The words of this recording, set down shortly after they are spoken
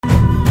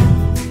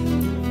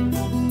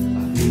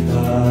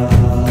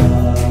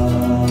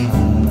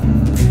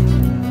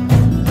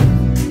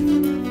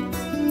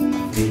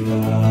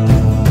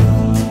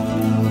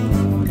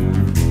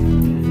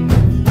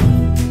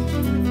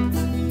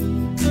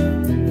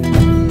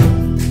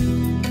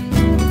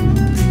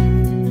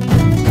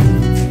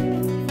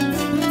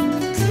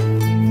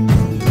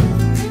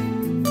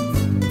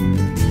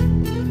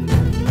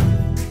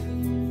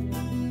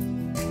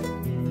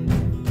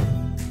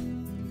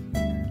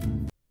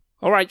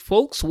right,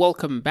 folks,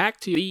 welcome back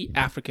to The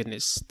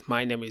Africanist.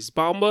 My name is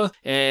Balma,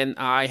 and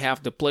I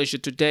have the pleasure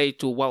today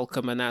to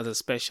welcome another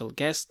special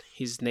guest.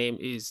 His name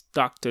is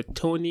Dr.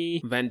 Tony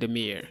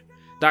Vandermeer.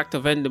 Dr.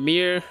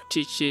 Vandermeer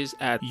teaches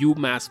at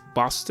UMass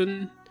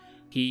Boston.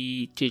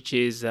 He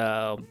teaches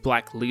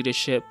Black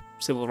leadership,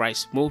 civil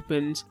rights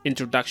movement,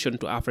 introduction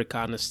to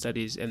Africana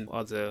studies, and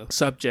other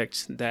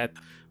subjects that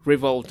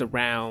revolved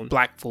around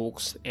Black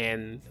folks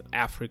and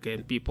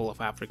African people of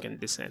African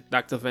descent.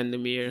 Dr.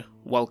 Vandermeer,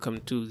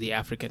 welcome to The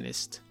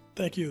Africanist.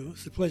 Thank you.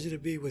 It's a pleasure to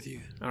be with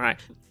you. All right.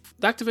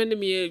 Dr.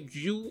 Vandermeer,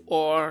 you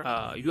are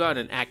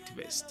an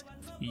activist.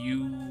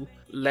 You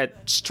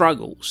led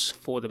struggles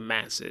for the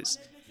masses,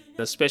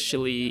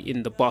 especially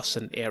in the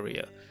Boston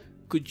area.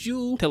 Could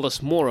you tell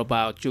us more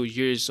about your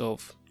years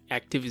of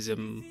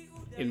activism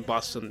in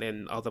Boston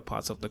and other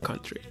parts of the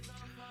country?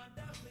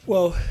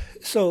 Well,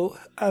 so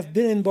I've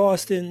been in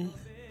Boston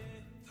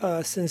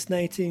since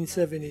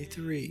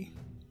 1973.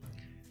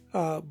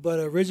 But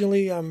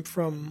originally I'm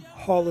from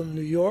Harlem,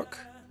 New York,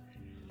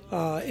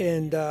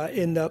 and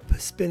end up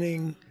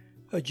spending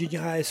a junior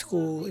high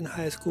school and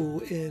high school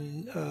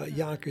in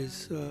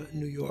Yonkers,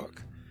 New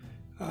York.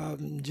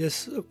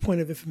 Just a point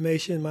of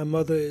information, my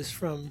mother is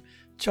from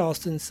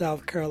Charleston,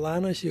 South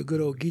Carolina. She's a good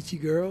old Geechee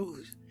girl.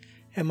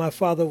 And my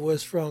father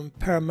was from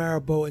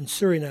Paramaribo in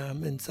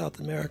Suriname in South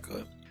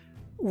America.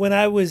 When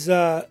I was,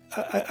 I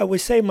would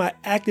say my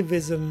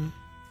activism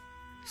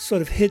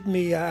sort of hit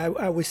me,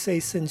 I would say,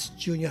 since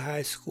junior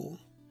high school.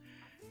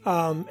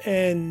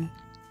 And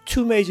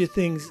two major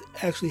things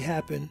actually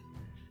happened.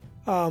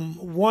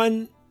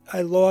 One,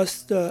 I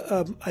lost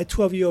my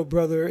 12-year-old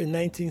brother in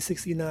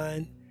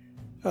 1969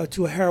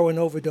 to a heroin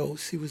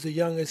overdose. He was the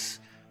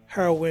youngest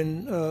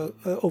heroin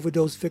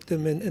overdose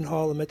victim in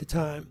Harlem at the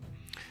time.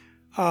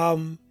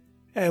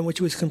 And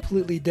which was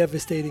completely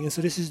devastating. And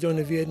so this is during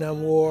the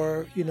Vietnam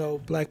War,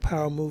 Black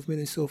Power movement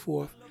and so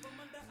forth.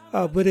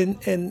 But in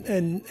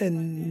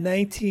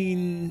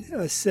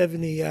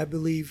 1970, I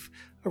believe,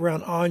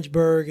 around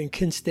Orangeburg and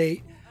Kent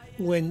State,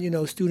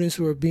 when, students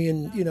were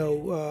being,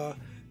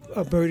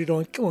 murdered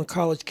on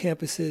college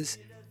campuses,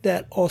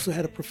 that also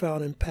had a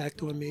profound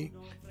impact on me.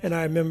 And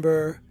I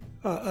remember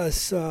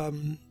us,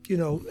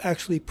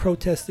 actually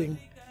protesting,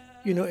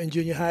 in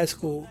junior high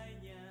school.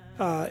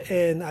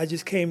 And I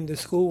just came to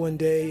school one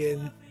day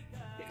and,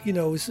 it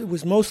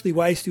was mostly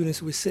white students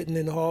who were sitting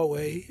in the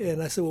hallway.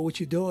 And I said, well, what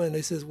you doing?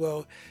 They says,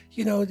 well,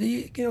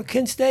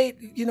 Kent State,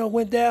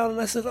 went down. And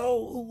I said,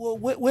 oh, well,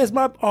 where's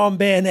my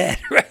armband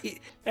at?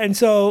 Right. And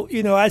so,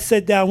 I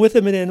sat down with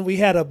him, and then we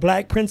had a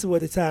black principal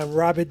at the time,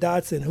 Robert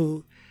Dodson,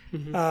 who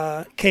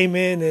came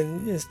in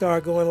and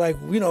started going like,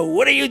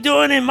 what are you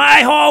doing in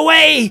my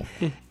hallway?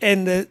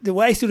 And the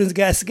white students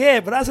got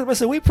scared. But I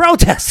said, we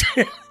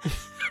protesting.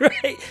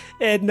 Right.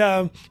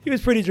 And he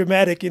was pretty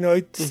dramatic, he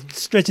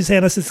stretched his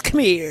hand and says,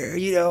 come here,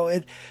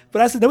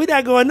 but I said, no, we're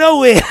not going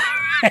nowhere.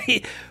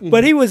 Right?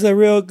 But he was a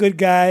real good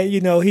guy. He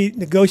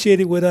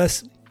negotiated with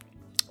us.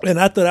 And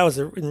I thought I was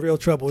in real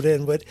trouble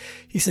then. But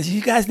he says,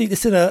 you guys need to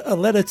send a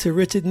letter to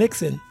Richard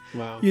Nixon.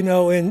 Wow. He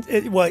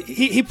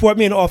brought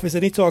me in the office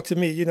and he talked to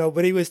me,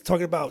 but he was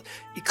talking about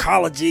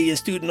ecology and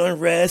student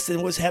unrest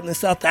and what's happening in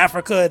South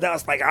Africa. And I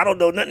was like, I don't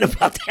know nothing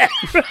about that.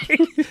 Right?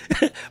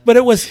 But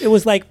it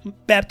was like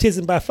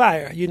baptism by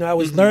fire. I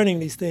was learning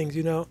these things,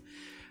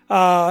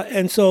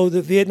 and so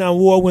the Vietnam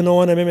War went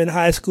on. I remember in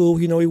high school,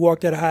 we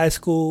walked out of high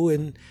school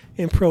in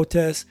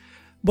protest.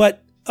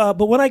 But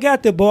when I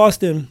got to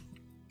Boston,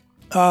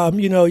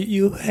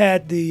 you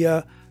had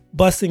the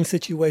busing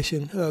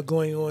situation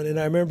going on. And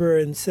I remember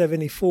in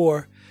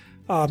 74,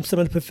 some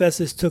of the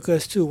professors took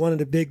us to one of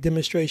the big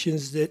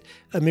demonstrations that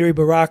Amiri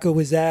Baraka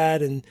was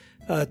at, and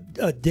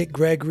Dick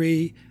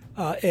Gregory.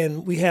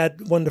 And we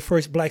had one of the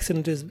first black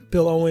senators,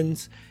 Bill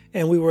Owens,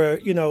 and we were,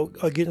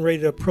 getting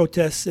ready to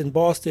protest in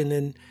Boston.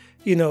 And,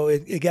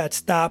 it got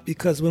stopped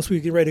because once we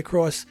were getting ready to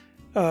cross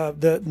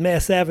the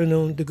Mass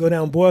Avenue to go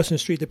down Boylston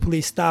Street, the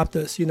police stopped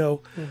us,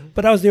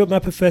 But I was there with my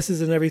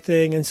professors and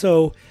everything. And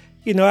so,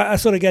 I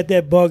sort of got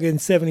that bug in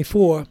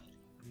 74.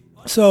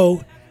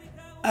 So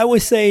I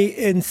would say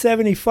in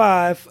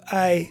 75,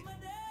 I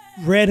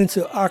ran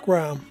into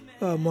Akram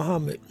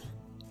Muhammad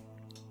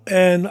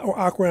or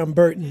Akram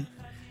Burton.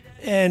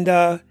 And,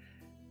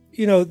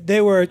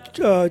 they were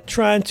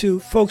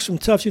folks from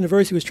Tufts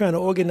University was trying to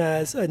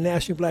organize a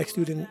National Black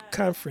Student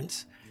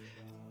Conference.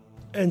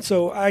 And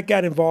so I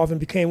got involved and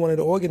became one of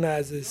the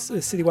organizers,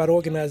 citywide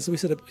organizers. We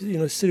set up,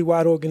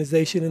 citywide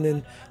organization, and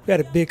then we had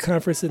a big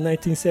conference in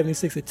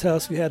 1976 at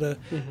Tufts. We had a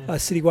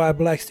citywide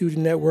Black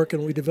student network,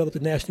 and we developed the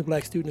National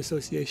Black Student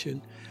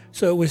Association.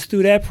 So it was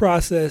through that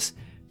process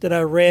that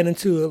I ran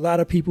into a lot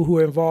of people who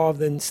were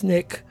involved in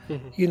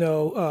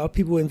SNCC,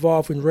 people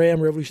involved in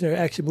RAM, Revolutionary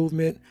Action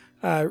Movement,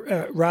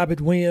 Robert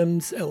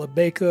Williams, Ella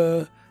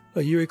Baker,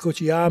 Yuri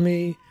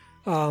Kochiyami,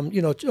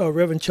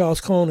 Reverend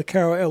Charles Cone of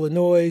Carroll,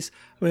 Illinois.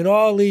 I mean,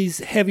 all these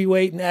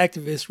heavyweight and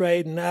activists,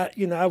 right? And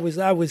I was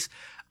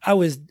I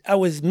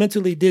was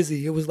mentally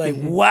dizzy. It was like,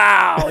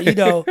 wow,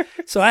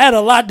 So I had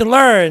a lot to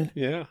learn.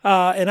 Yeah.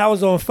 And I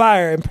was on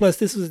fire. And plus,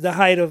 this was the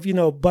height of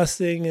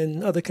busing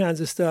and other kinds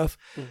of stuff.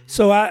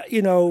 So I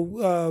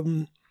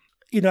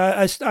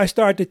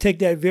started to take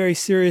that very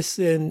serious,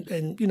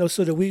 and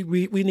so that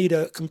we need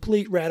a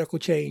complete radical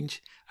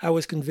change. I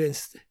was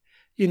convinced,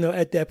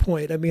 at that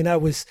point. I mean, I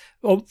was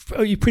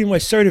pretty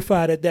much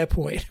certified at that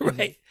point,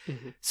 right?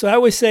 So I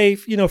would say,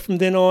 from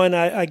then on,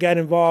 I got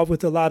involved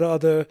with a lot of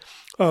other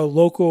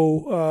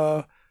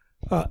local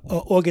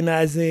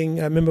organizing.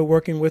 I remember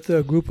working with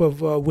a group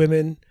of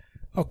women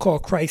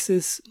called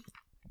Crisis.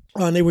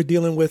 And they were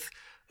dealing with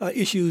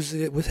issues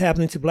that was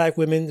happening to black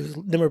women. There was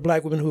a number of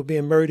black women who were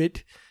being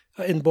murdered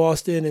in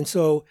Boston. And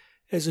so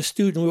as a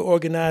student, we were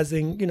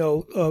organizing,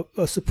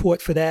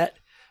 support for that.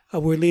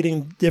 We're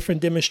leading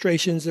different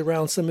demonstrations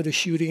around some of the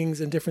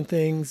shootings and different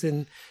things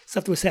and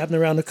stuff that was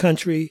happening around the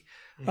country.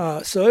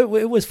 So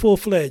it was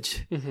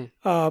full-fledged.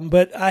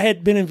 But I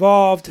had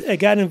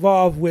got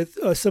involved with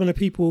some of the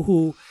people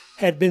who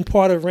had been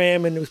part of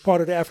RAM, and it was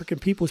part of the African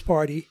People's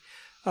Party.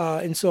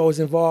 And so I was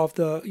involved,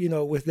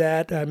 with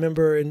that. I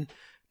remember in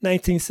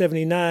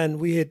 1979,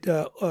 we had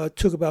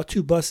took about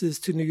 2 buses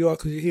to New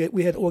York because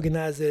we had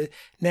organized a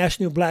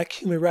National Black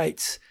Human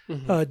Rights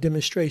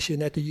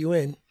demonstration at the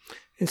UN.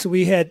 And so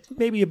we had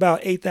maybe about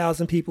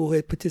 8,000 people who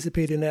had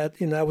participated in that.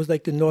 I was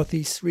like the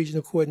Northeast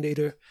regional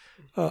coordinator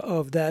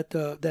of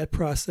that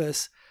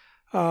process.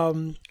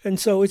 And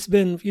so it's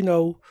been,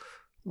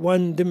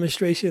 one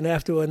demonstration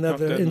after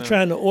another, and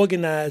trying to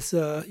organize,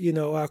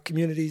 our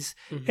communities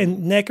and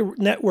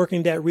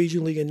networking that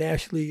regionally and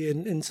nationally,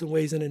 and in some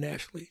ways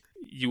internationally.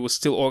 You were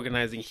still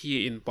organizing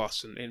here in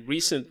Boston, and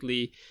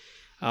recently,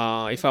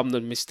 if I'm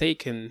not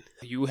mistaken,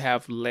 you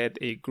have led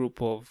a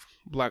group of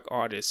Black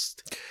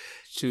artists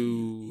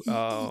to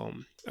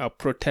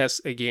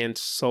protest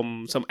against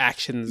some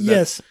actions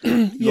that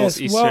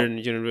Northeastern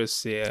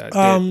University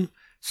did.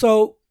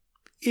 So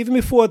even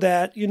before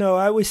that,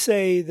 I would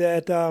say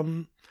that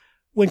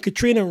when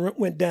Katrina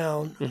went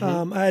down,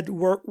 I had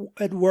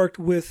worked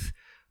with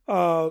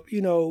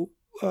many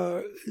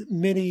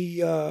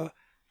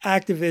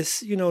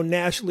activists,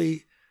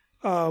 nationally,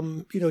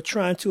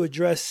 trying to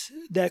address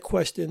that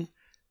question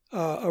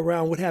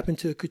around what happened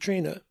to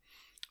Katrina.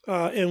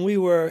 And we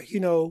were,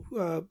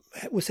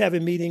 was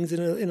having meetings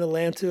in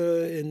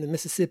Atlanta, in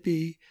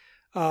Mississippi.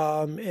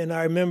 And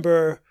I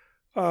remember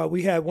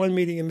we had one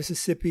meeting in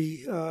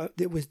Mississippi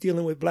that was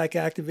dealing with Black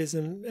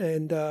activism.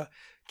 And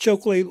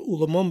Chokwe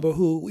Lumumba,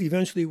 who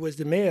eventually was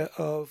the mayor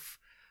of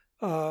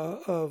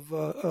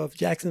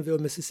Jacksonville,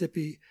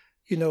 Mississippi,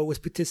 was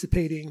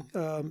participating,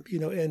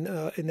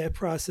 in that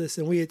process.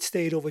 And we had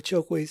stayed over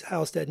Chokwe's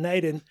house that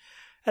night. And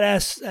I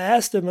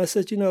asked him, I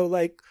said,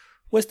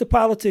 what's the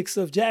politics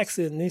of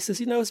Jackson? And he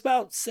says, it's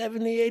about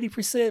 70,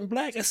 80%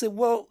 Black. I said,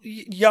 well,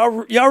 y'all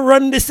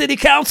running the city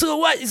council or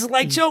what? He's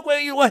like,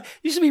 Chokwe,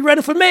 you should be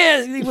running for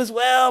mayor. And he was,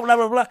 well, blah,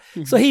 blah, blah.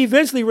 So he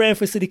eventually ran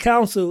for city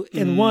council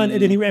and won,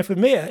 and then he ran for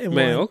mayor and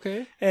won.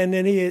 Okay. And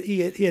then he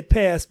had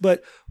passed.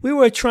 But we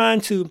were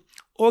trying to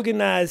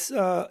organize,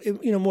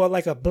 more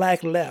like a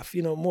Black left,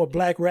 more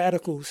Black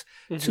radicals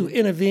to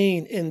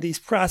intervene in these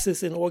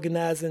processes and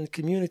organizing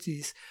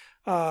communities.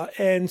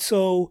 And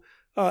so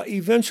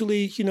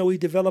eventually, we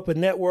developed a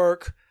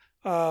network,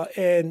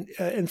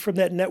 and from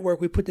that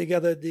network, we put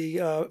together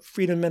the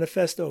Freedom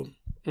Manifesto.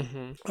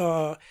 And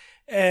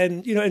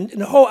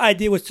the whole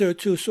idea was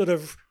to sort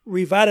of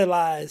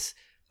revitalize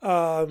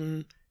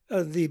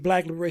the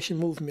Black liberation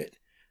movement.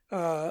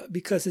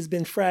 Because it's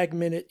been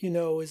fragmented,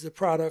 as a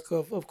product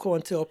of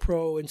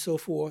COINTELPRO and so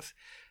forth.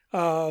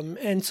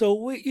 And so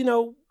we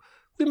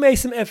made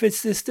some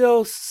efforts. There's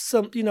still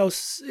some,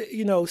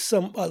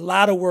 a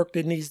lot of work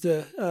that needs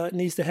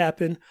to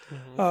happen.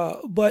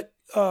 But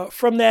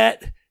from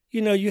that,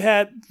 you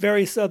had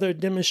various other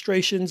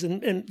demonstrations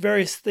and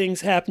various things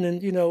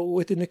happening,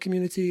 within the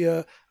community.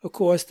 Of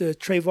course, the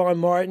Trayvon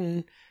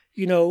Martin,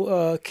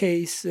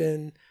 case,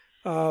 and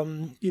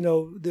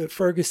the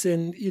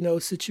Ferguson,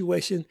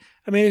 situation.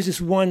 I mean, it's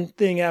just one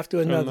thing after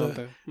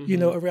another,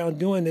 around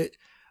doing it.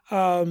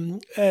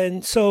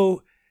 And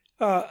so,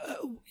 and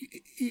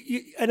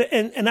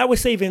I would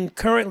say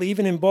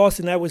even in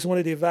Boston, I was one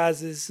of the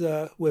advisors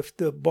with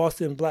the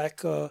Boston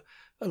Black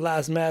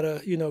Lives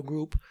Matter,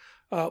 group.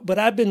 But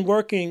I've been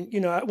working,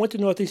 I went to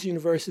Northeastern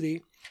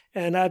University,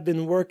 and I've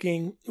been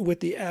working with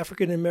the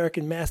African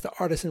American Master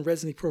Artist in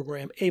Residency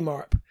Program,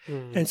 AMARP.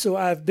 And so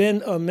I've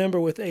been a member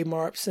with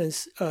AMARP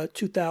since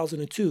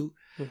 2002.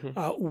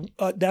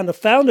 Down the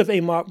founder of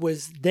AMARP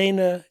was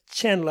Dana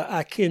Chandler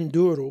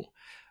Akinduro,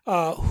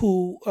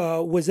 who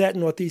was at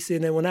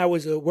Northeastern. And when I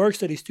was a work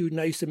study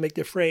student, I used to make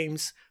the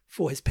frames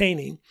for his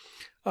painting.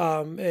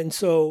 And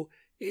so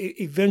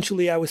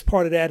eventually I was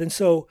part of that. And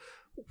so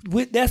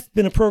that's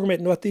been a program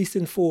at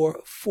Northeastern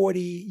for 40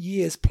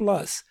 years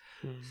plus.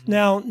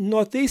 Now,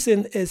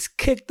 Northeastern has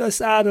kicked us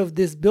out of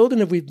this building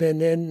that we've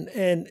been in,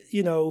 and,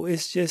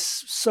 it's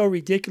just so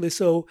ridiculous.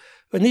 So,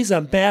 and these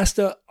are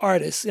master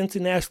artists,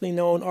 internationally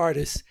known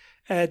artists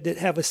that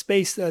have a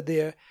space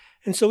there.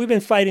 And so we've been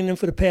fighting them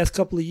for the past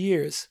couple of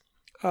years,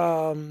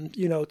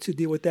 to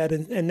deal with that.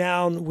 And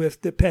now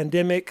with the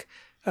pandemic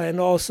and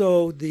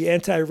also the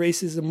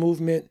anti-racism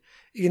movement,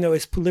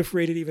 it's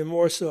proliferated even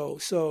more so.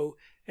 So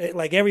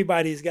like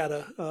everybody's got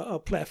a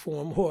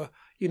platform or,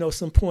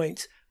 some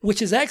points,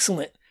 which is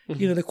excellent.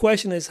 Mm-hmm. The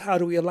question is, how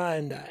do we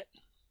align that?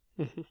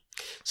 Mm-hmm.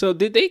 So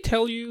did they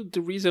tell you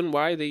the reason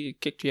why they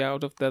kicked you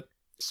out of that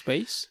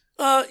space?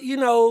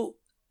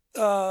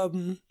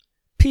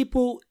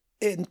 People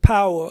in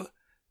power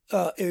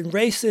in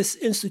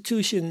racist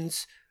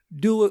institutions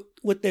do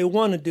what they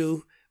want to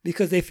do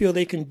because they feel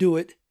they can do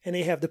it and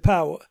they have the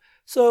power.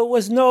 So it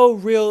was no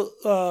real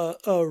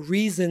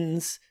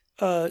reasons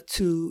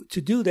to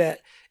do that.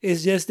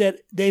 It's just that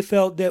they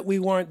felt that we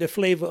weren't the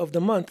flavor of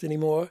the month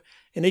anymore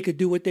and they could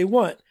do what they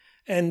want.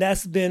 And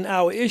that's been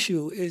our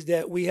issue, is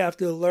that we have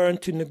to learn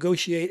to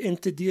negotiate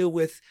and to deal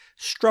with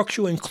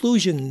structural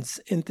inclusions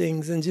in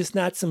things and just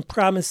not some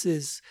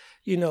promises,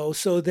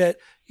 so that,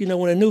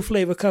 when a new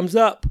flavor comes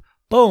up,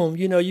 boom,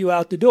 you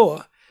out the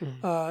door.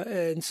 Mm-hmm.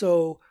 And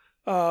so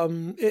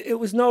it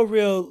was no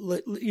real,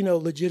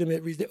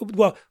 legitimate reason.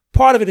 Well,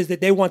 part of it is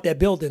that they want that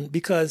building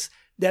because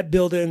that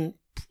building,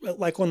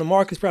 like on the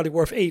market, is probably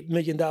worth $8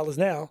 million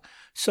now.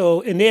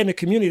 So, and they're in the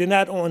community, they're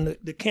not on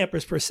the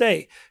campus per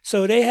se.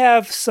 So they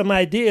have some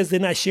ideas, they're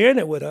not sharing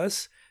it with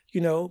us,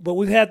 but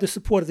we've had the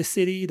support of the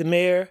city, the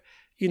mayor,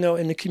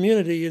 and the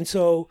community. And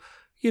so,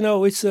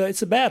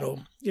 it's a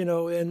battle,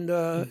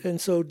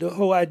 and so the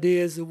whole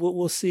idea is that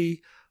we'll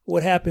see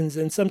what happens.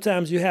 And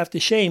sometimes you have to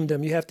shame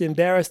them, you have to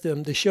embarrass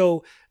them to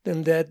show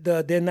them that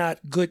they're not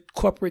good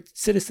corporate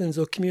citizens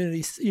or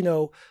community,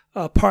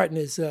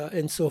 partners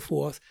and so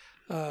forth.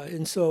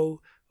 And so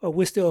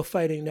we're still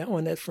fighting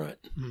on that front.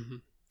 Mm-hmm.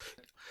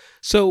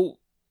 So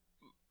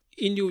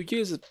in your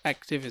years of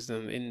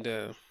activism in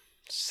the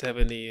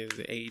 70s,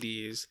 the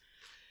 80s,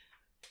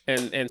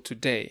 and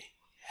today,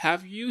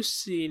 have you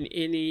seen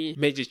any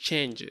major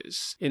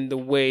changes in the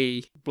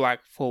way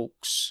Black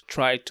folks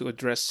try to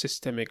address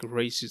systemic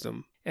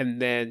racism,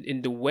 and then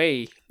in the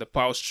way the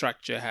power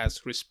structure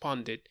has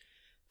responded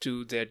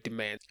to their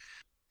demands?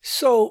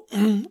 So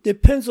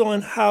depends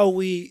on how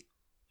we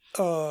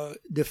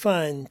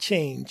define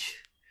change.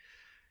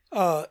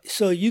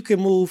 So you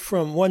can move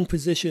from one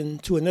position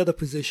to another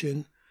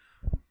position,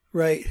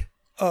 right?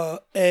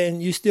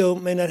 And you still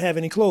may not have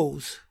any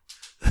clothes,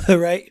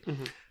 right?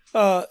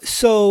 Mm-hmm.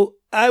 So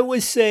I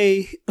would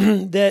say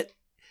that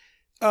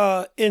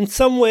in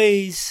some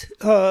ways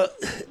that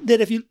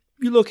if you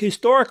look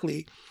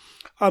historically,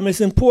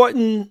 it's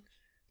important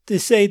to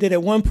say that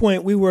at one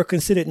point we were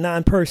considered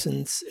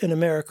non-persons in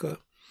America.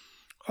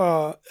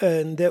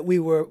 And that we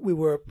were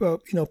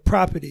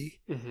property,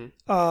 mm-hmm.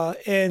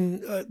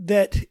 And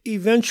that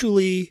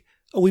eventually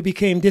we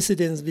became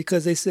dissidents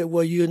because they said,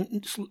 well,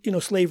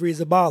 slavery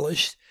is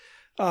abolished,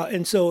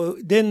 and so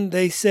then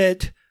they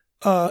said,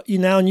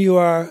 now you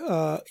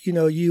are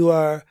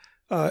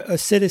a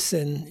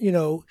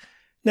citizen,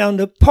 Now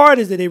the part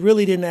is that they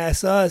really didn't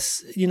ask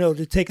us,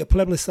 to take a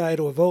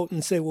plebiscite or a vote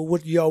and say, well,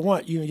 what do y'all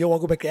want? You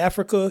want to go back to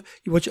Africa?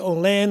 You want your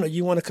own land, or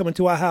you want to come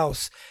into our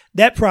house?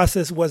 That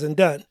process wasn't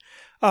done.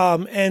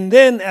 And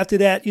then after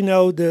that,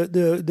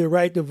 the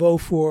right to vote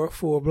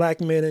for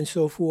Black men and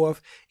so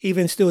forth,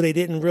 even still, they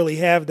didn't really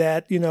have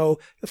that,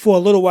 for a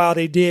little while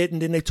they did,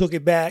 and then they took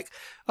it back.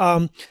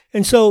 And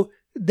so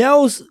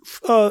those,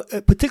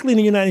 particularly in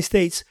the United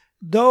States,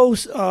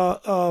 those,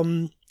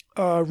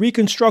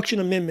 Reconstruction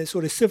Amendments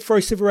or the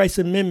first Civil Rights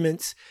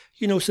Amendments,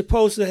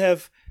 supposed to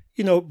have,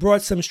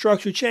 brought some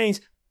structural change,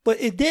 but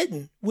it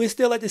didn't. We're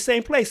still at the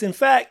same place. In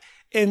fact,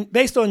 and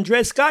based on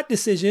Dred Scott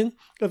decision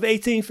of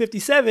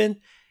 1857,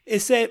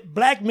 it said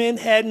Black men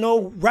had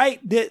no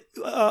right that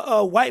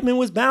white men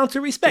was bound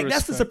to respect.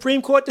 That's the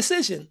Supreme Court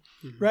decision,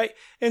 mm-hmm. right?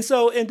 And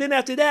then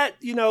after that,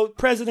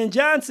 President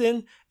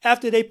Johnson,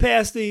 after they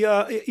passed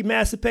the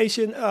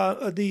emancipation,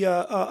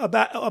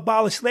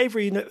 abolished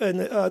slavery in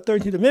the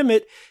 13th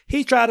Amendment,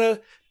 he tried to,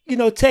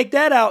 take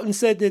that out and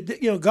said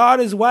that, God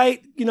is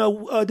white,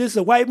 this is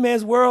a white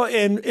man's world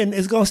and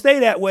it's going to stay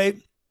that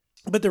way.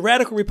 But the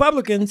radical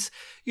Republicans,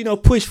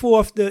 push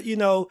forth the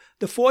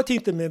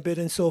 14th Amendment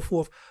and so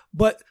forth.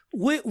 But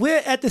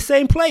we're at the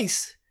same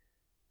place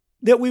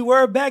that we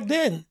were back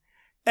then.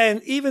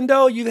 And even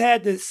though you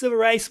had the civil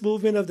rights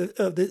movement of the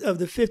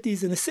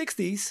 50s and the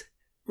 60s,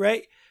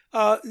 right?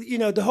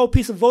 The whole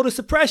piece of voter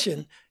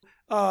suppression.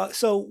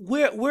 So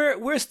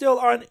we're still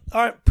aren't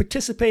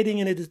participating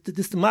in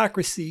this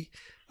democracy.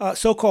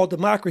 So-called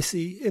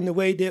democracy in the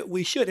way that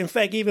we should. In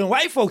fact, even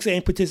white folks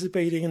ain't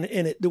participating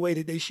in it the way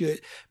that they should,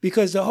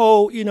 because the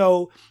whole,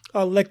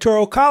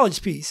 electoral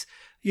college piece,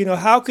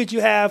 how could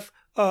you have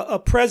a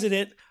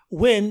president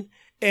win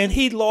and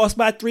he lost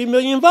by 3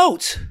 million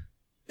votes?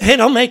 It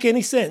don't make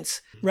any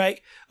sense,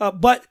 right?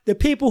 But the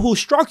people who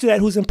structure that,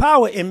 who's in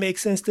power, it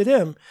makes sense to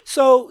them.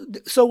 So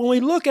when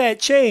we look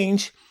at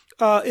change,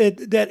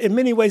 that in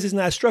many ways is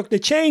not structured. The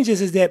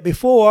changes is that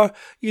before,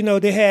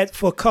 they had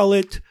for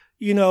colored,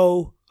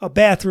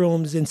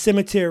 bathrooms and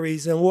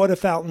cemeteries and water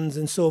fountains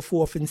and so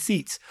forth and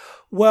seats.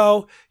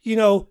 Well,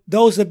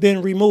 those have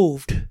been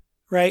removed,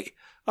 right?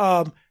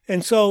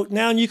 And so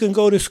now you can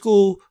go to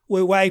school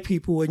with white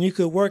people and you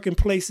could work in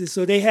places.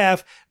 So they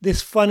have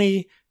this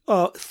funny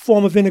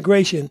form of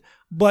integration.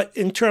 But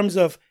in terms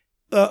of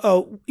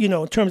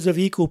in terms of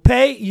equal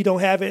pay, you don't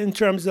have it in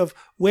terms of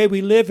where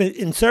we live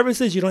in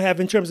services. You don't have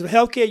it in terms of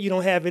healthcare. You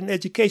don't have it in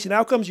education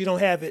outcomes. You don't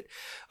have it.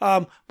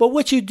 But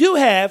what you do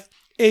have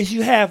is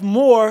you have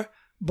more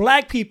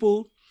Black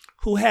people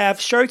who have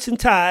shirts and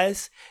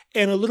ties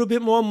and a little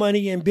bit more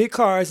money and big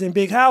cars and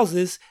big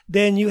houses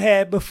than you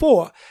had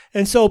before.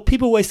 And so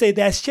people always say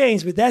that's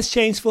changed, but that's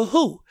changed for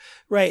who?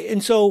 Right.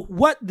 And so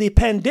what the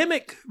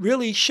pandemic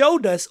really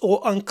showed us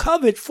or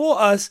uncovered for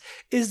us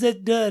is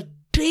that the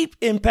deep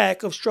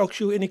impact of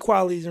structural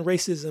inequalities and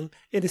racism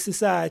in the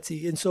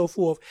society and so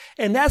forth.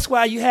 And that's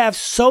why you have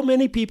so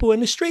many people in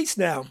the streets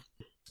now,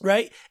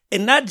 right?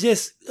 And not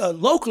just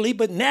locally,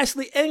 but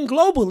nationally and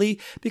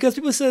globally, because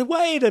people say,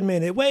 wait a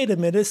minute,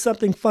 there's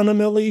something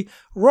fundamentally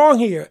wrong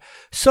here.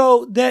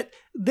 So that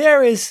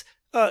there is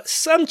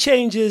some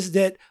changes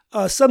that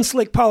some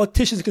slick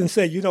politicians can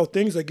say,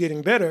 things are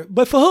getting better,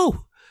 but for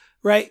who?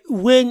 Right?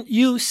 When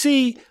you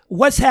see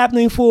what's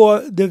happening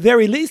for the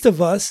very least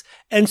of us.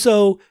 And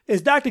so,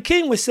 as Dr.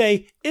 King would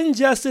say,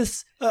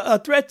 injustice, a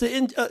threat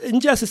to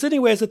injustice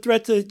anywhere is a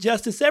threat to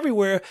justice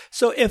everywhere.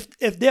 So if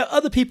there are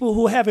other people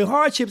who are having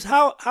hardships,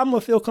 how I'm going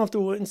to feel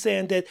comfortable in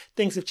saying that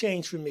things have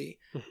changed for me?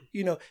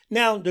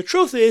 Now the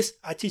truth is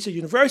I teach at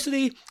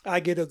university. I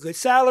get a good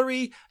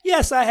salary.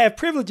 Yes, I have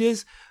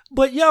privileges,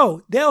 but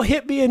they'll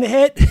hit me in the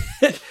head,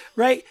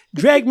 right?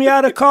 Drag me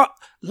out of the car.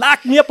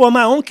 Lock me up on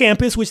my own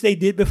campus, which they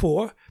did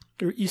before.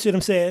 You see what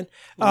I'm saying?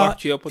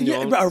 Locked you up on your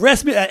own?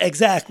 Arrest me.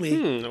 Exactly.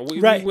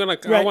 Right.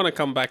 I want to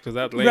come back to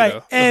that later.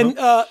 Right. And,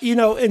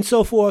 and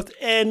so forth.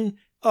 And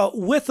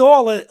with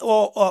all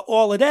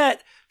of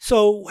that,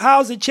 so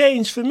how's it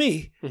changed for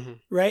me? Mm-hmm.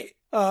 Right.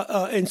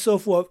 And so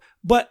forth.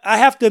 But I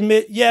have to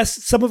admit,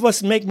 yes, some of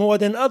us make more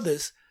than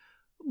others.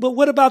 But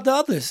what about the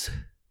others?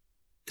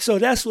 So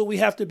that's what we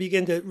have to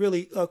begin to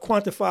really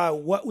quantify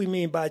what we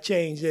mean by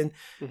change. And,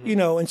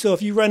 and so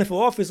if you're running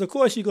for office, of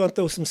course, you're going to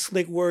throw some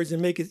slick words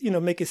and make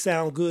it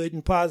sound good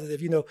and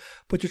positive,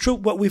 But the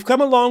truth, but we've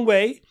come a long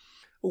way.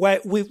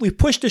 Right? We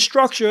pushed the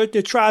structure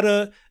to try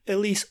to at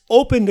least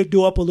open the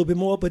door up a little bit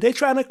more, but they're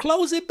trying to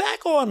close it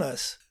back on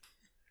us.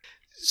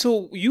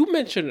 So you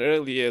mentioned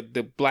earlier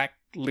the Black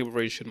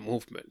Liberation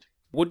Movement.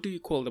 What do you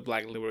call the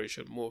Black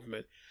Liberation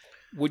Movement?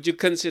 Would you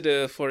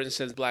consider, for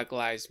instance, Black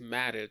Lives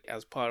Matter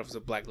as part of the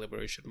Black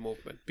Liberation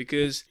Movement?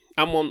 Because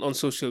I'm on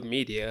social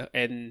media,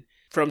 and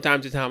from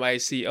time to time I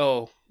see,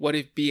 what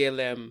if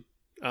BLM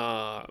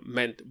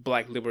meant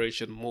Black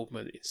Liberation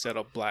Movement instead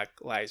of Black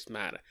Lives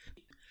Matter?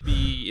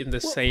 Be in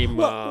the same...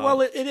 Well,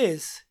 it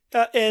is.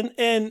 And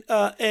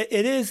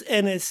it is,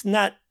 and it's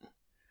not,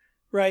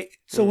 right?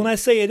 So when I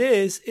say it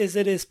is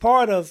it is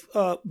part of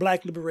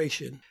Black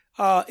liberation.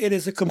 It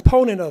is a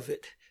component of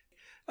it.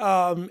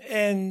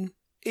 And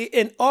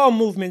in all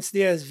movements,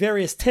 there's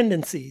various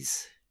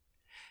tendencies.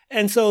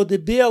 And so the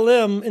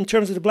BLM, in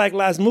terms of the Black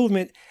Lives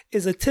Movement,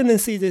 is a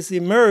tendency that's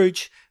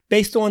emerged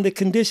based on the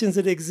conditions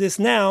that exist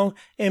now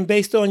and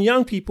based on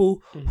young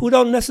people who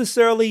don't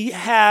necessarily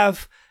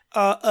have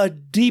a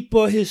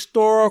deeper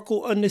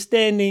historical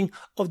understanding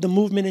of the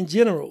movement in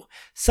general.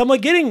 Some are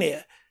getting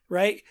there,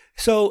 right?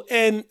 So,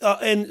 and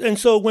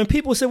so when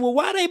people say, well,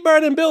 why are they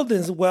burning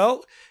buildings?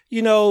 Well,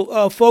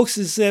 folks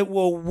have said,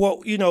 well,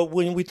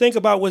 when we think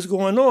about what's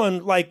going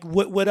on, like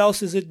what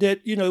else is it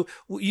that,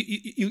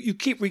 you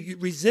keep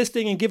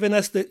resisting and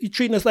you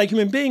treating us like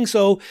human beings.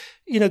 So,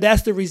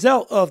 that's the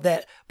result of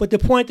that. But the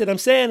point that I'm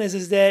saying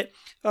is that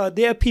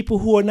there are people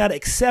who are not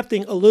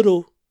accepting a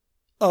little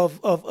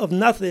of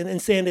nothing and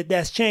saying that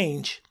that's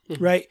change,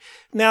 right?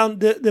 Now,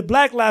 the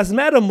Black Lives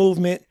Matter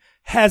movement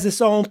has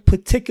its own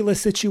particular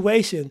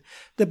situation.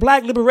 The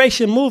Black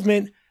Liberation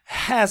Movement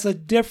has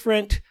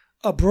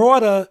a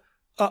broader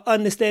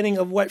understanding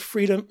of what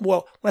freedom,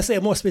 when I say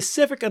a more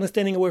specific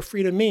understanding of what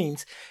freedom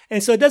means.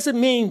 And so it doesn't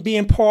mean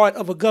being part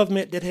of a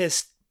government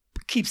that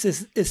keeps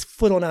its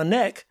foot on our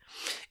neck.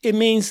 It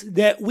means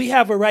that we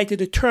have a right to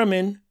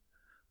determine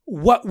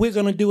what we're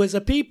going to do as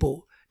a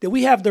people, that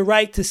we have the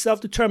right to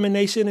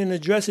self-determination in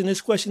addressing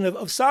this question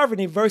of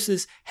sovereignty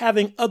versus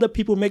having other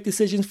people make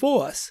decisions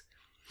for us.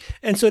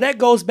 And so that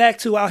goes back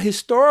to our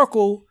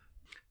historical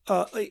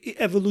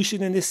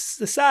evolution in this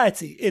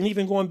society, and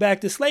even going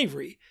back to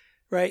slavery,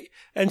 right?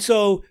 And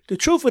so the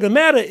truth of the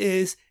matter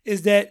is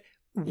that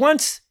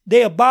once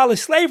they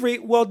abolished slavery,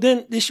 well,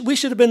 then we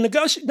should have been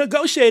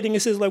negotiating.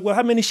 It says like, well,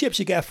 how many ships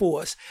you got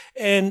for us?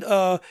 And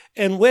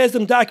where's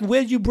them documents?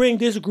 Where did you bring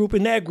this group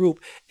and that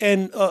group?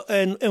 And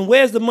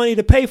where's the money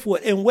to pay for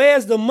it? And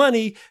where's the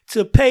money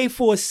to pay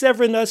for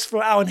severing us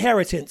from our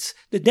inheritance,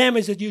 the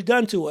damage that you've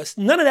done to us?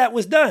 None of that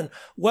was done.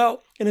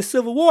 Well, in the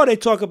Civil War, they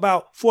talk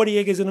about 40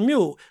 acres and a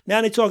mule.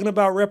 Now they're talking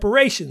about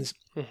reparations.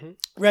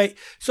 Right.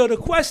 So the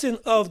question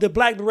of the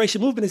Black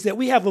liberation movement is that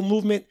we have a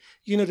movement,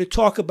 to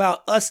talk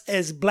about us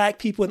as Black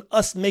people and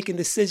us making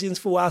decisions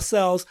for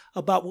ourselves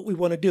about what we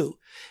want to do.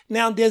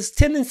 Now, there's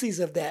tendencies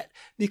of that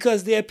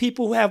because there are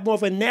people who have more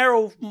of a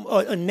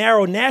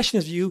narrow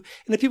nationalist view,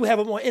 and the people who have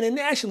a more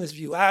internationalist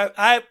view.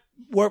 I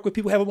work with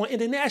people who have a more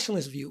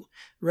internationalist view,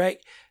 right?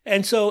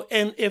 And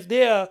if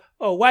there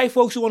are white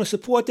folks who want to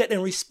support that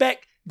and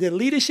respect the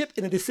leadership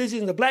and the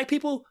decisions of the Black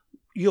people,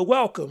 you're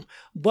welcome.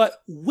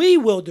 But we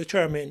will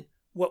determine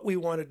what we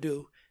want to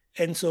do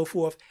and so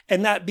forth,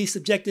 and not be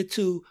subjected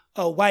to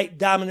a white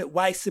dominant,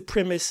 white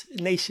supremacist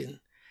nation.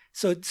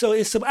 So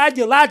it's some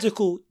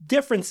ideological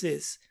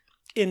differences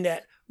in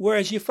that.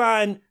 Whereas you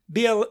find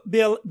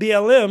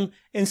BLM,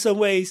 in some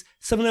ways,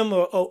 some of them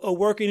are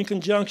working in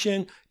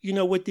conjunction,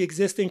 with the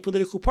existing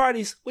political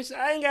parties, which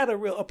I ain't got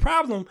a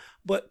problem.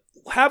 But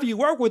however you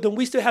work with them,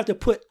 we still have to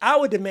put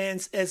our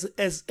demands as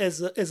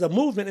a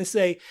movement and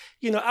say,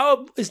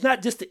 it's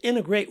not just to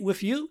integrate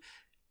with you.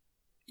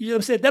 You know what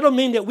I'm saying? That don't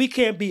mean that we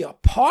can't be a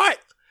part,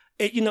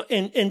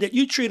 and that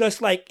you treat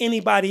us like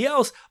anybody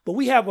else, but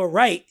we have a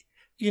right,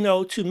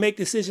 to make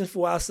decisions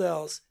for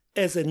ourselves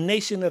as a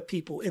nation of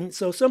people. And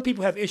so some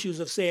people have issues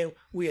of saying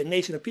we're a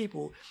nation of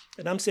people.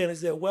 And I'm saying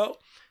is that,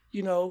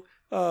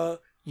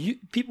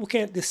 people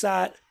can't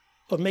decide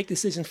or make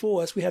decisions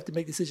for us. We have to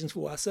make decisions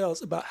for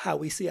ourselves about how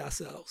we see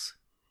ourselves.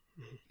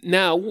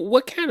 Now,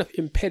 what kind of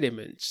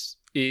impediments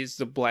is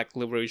the Black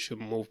liberation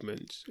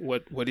movement,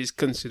 what is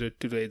considered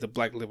today the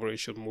Black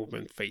liberation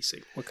movement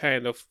facing? What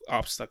kind of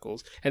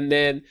obstacles? And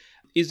then,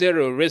 is there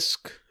a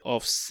risk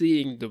of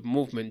seeing the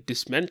movement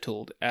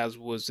dismantled, as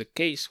was the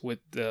case with,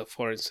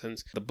 for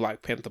instance, the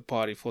Black Panther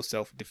Party for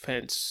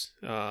Self-Defense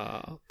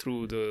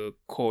through the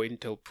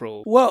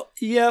COINTELPRO? Well,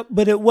 yeah,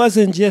 but it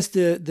wasn't just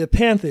the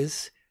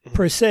Panthers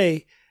per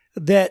se.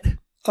 That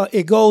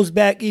it goes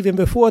back even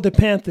before the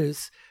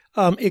Panthers.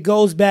 It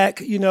goes back,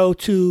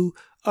 to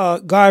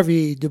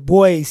Garvey, Du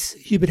Bois,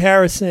 Hubert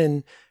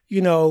Harrison,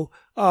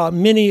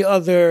 many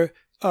other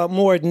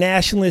more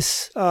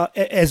nationalist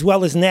as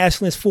well as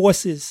nationalist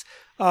forces,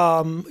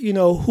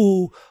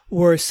 who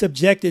were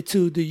subjected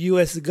to the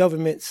U.S.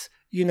 government's,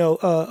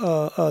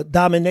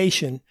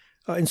 domination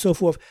and so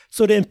forth.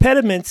 So the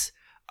impediments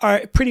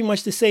are pretty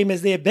much the same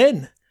as they have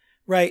been,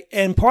 right?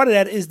 And part of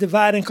that is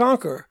divide and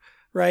conquer,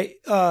 right?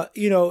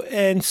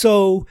 And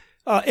so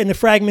in the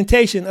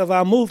fragmentation of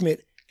our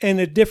movement and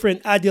the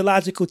different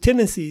ideological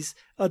tendencies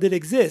that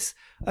exist.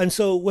 And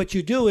so what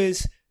you do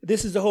is,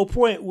 this is the whole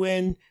point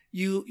when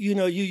you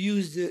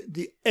use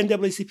the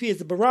NAACP as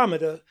the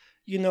barometer,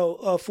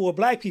 for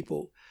Black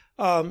people.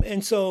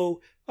 And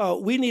so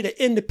we need an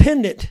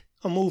independent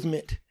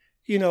movement,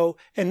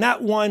 and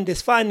not one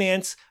that's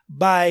financed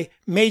by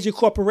major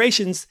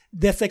corporations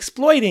that's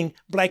exploiting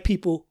Black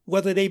people,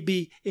 whether they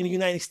be in the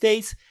United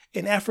States,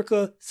 in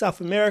Africa,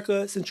 South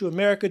America, Central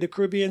America, the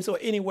Caribbean, or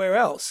anywhere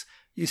else.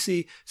 You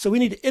see, so we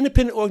need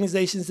independent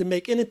organizations to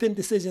make independent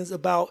decisions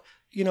about,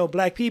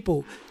 Black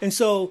people. And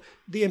so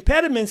the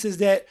impediments is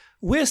that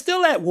we're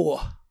still at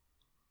war.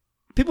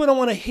 People don't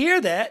want to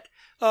hear that,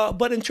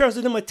 but in terms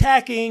of them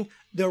attacking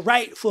the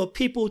right for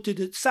people to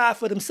decide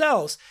for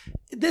themselves,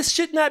 this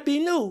should not be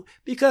new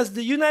because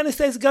the United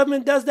States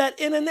government does that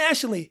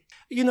internationally.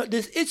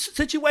 This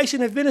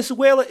situation in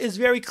Venezuela is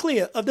very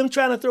clear of them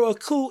trying to throw a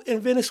coup in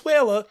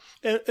Venezuela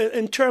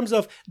in terms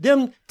of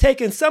them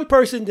taking some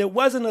person that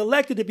wasn't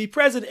elected to be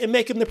president and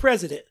make him the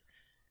president.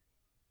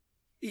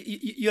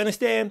 You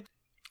understand?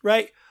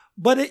 Right?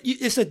 But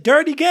it's a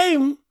dirty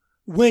game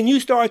when you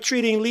start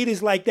treating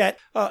leaders like that.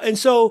 And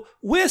so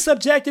we're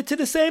subjected to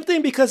the same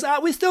thing because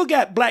we still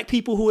got Black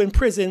people who are in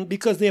prison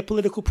because they're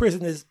political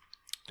prisoners,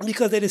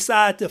 because they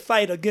decide to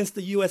fight against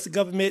the U.S.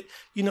 government,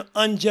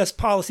 unjust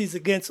policies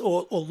against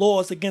or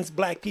laws against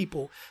Black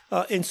people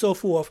and so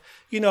forth.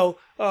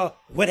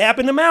 What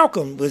happened to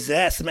Malcolm? Was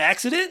that some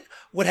accident?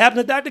 What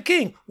happened to Dr.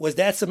 King? Was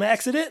that some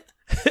accident?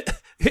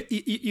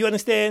 You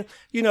understand?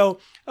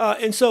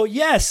 And so,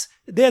 yes,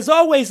 there's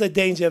always a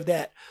danger of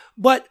that.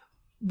 But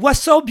what's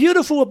so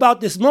beautiful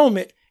about this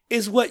moment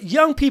is what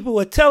young people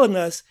are telling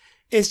us.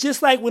 It's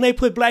just like when they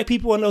put Black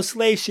people on those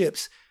slave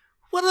ships.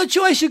 What other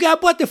choice you got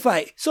but to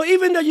fight? So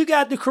even though you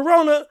got the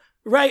corona,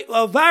 right,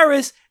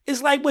 virus,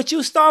 it's like, but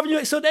you starving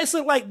you. So that's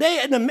like they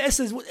and the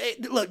message,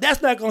 look,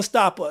 that's not going to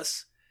stop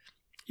us.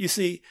 You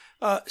see?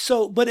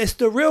 But it's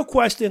the real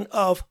question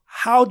of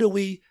how do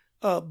we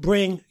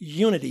bring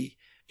unity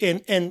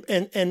and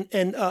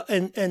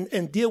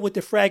deal with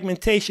the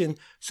fragmentation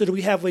so that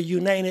we have a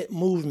united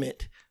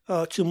movement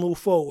to move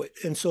forward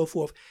and so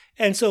forth.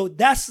 And so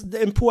that's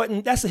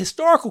a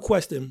historical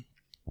question,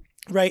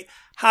 right?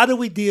 How do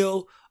we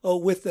deal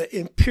with the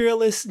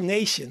imperialist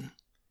nation,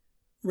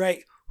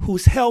 right,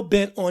 who's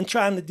hell-bent on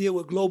trying to deal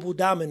with global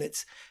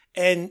dominance.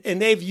 And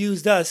they've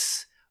used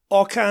us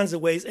all kinds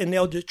of ways, and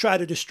they'll try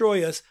to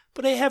destroy us,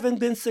 but they haven't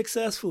been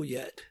successful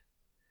yet.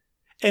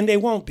 And they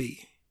won't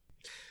be.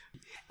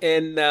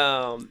 And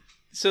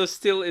so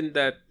still in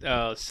that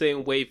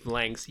same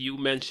wavelengths, you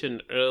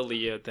mentioned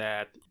earlier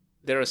that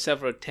there are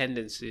several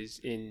tendencies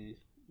in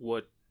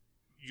what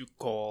you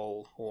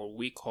call or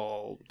we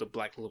call the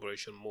Black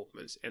liberation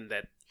movements, and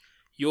that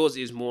yours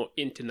is more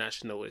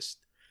internationalist.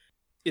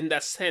 In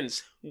that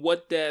sense,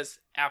 what does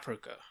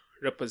Africa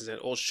represent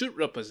or should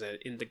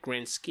represent in the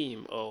grand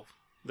scheme of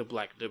the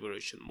Black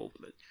liberation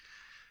movement?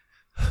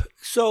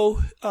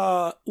 So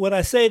when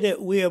I say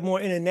that we are more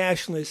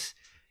internationalists,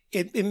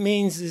 it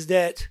means is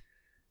that,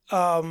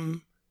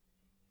 that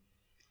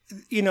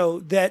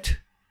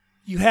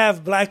you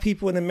have Black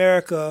people in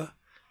America,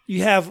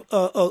 you have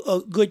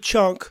a good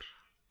chunk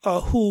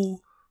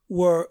who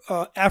were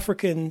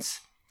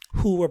Africans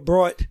who were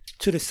brought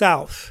to the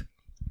South.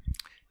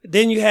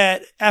 Then you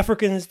had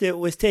Africans that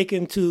was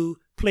taken to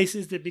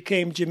places that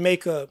became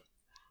Jamaica,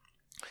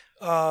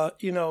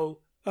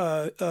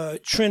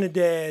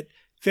 Trinidad,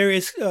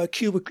 various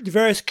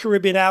various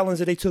Caribbean islands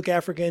that they took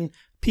African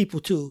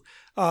people to,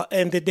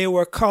 and that they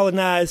were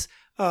colonized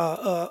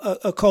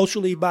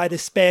culturally by the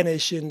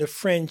Spanish and the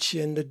French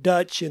and the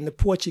Dutch and the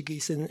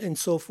Portuguese and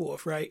so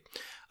forth, right?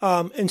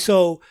 And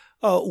so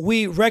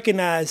we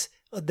recognize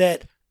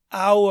that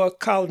our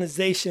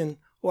colonization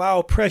or our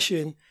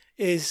oppression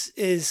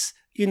is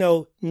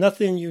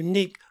nothing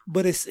unique,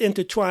 but it's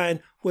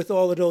intertwined with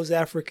all of those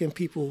African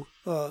people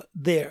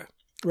there,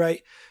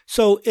 right?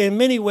 So in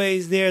many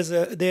ways, there's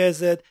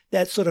that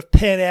sort of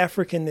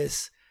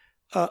Pan-Africanness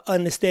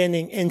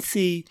understanding and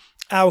see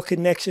our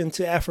connection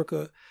to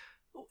Africa.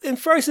 And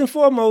first and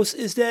foremost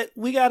is that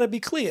we got to be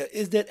clear,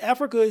 is that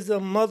Africa is the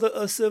mother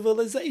of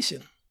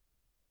civilization,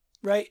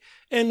 right?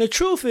 And the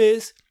truth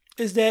is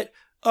that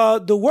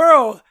the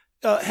world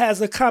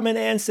has a common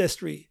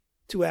ancestry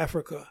to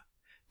Africa.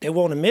 They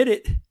won't admit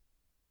it,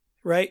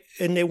 right?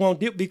 And they won't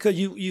do because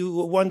you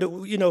wonder,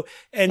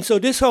 and so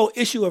this whole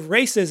issue of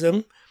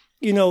racism,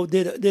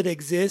 that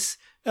exists,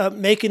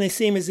 making it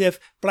seem as if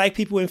Black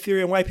people are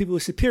inferior and white people are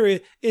superior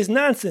is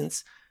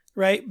nonsense,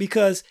 right?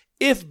 Because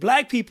if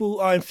Black people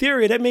are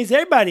inferior, that means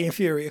everybody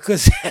inferior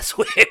because that's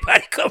where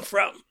everybody come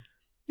from.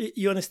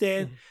 You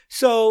understand? Mm-hmm.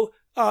 So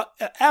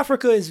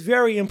Africa is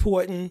very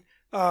important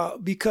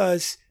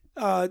because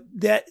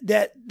that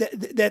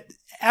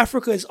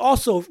Africa is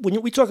also,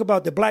 when we talk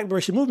about the Black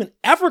liberation movement,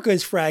 Africa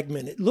is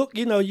fragmented. Look,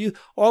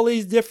 all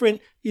these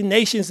different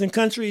nations and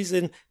countries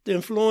and the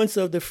influence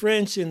of the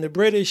French and the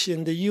British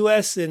and the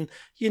U.S. and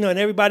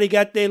everybody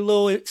got their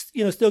little,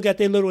 still got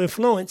their little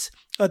influence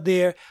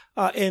there,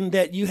 and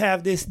that you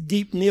have this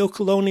deep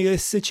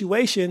neo-colonialist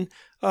situation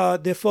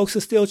that folks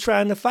are still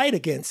trying to fight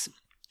against,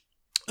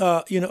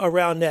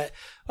 around that.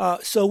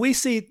 So we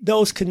see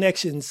those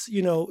connections,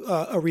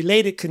 a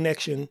related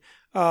connection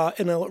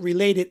and a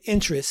related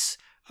interest,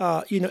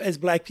 as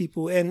Black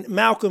people. And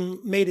Malcolm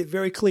made it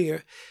very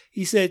clear.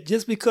 He said,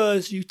 just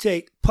because you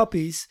take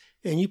puppies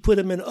and you put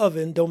them in the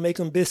oven, don't make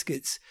them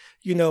biscuits,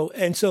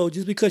 And so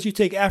just because you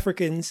take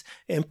Africans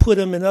and put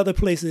them in other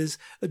places,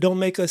 don't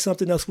make us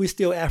something else. We're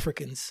still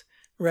Africans,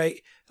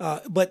 right?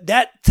 But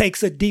that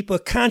takes a deeper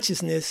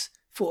consciousness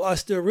for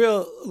us to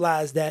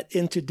realize that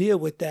and to deal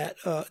with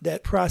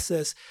that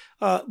process.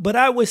 But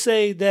I would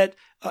say that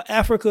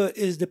Africa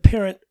is the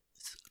parent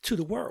to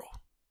the world,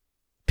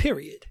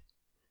 period.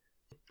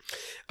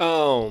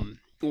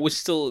 We're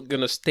still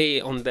going to stay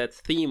on that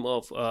theme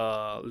of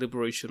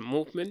liberation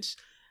movements.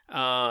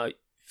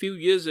 Few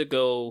years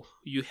ago,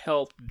 you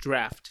helped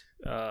draft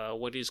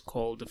what is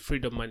called the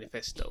Freedom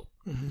Manifesto.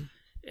 Mm-hmm.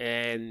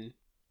 And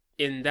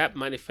in that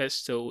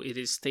manifesto, it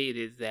is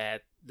stated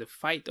that the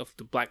fight of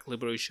the Black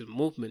liberation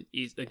movement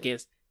is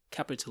against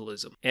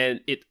capitalism.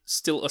 And it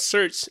still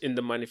asserts in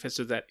the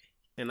manifesto that,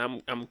 and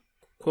I'm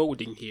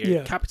quoting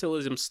here,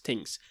 capitalism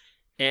stinks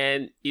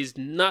and is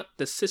not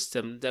the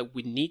system that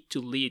we need to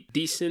lead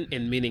decent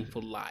and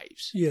meaningful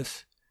lives.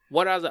 Yes.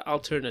 What other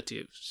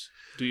alternatives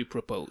do you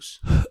propose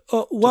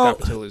to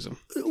capitalism?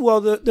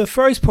 Well, the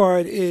first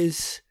part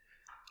is,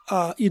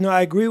 I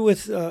agree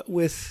with,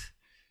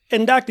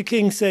 and Dr.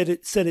 King said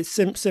it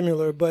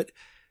similar, but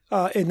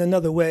in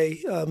another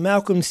way.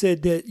 Malcolm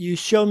said that you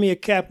show me a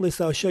capitalist,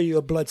 I'll show you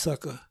a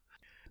bloodsucker.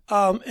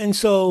 And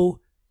so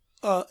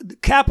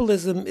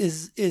capitalism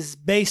is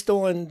based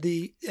on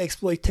the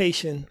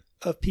exploitation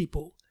of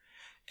people.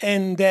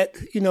 And that,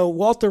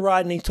 Walter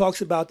Rodney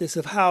talks about this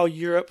of how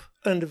Europe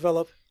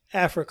undeveloped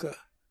Africa,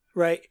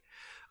 right?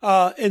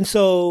 And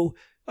so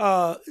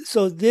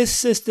this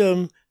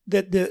system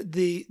that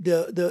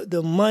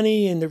the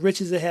money and the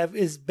riches they have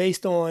is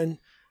based on,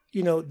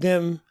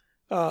 them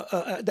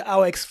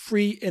our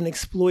free and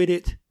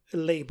exploited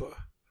labor,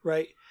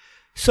 right?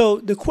 So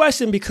the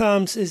question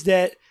becomes is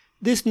that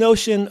this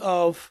notion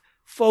of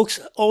folks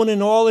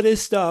owning all of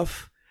this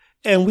stuff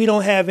and we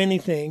don't have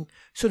anything.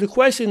 So the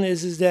question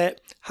is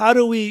that how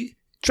do we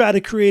try to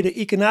create an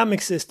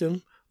economic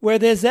system where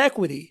there's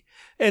equity?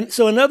 And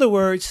so in other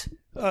words,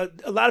 a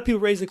lot of people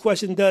raise the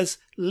question, does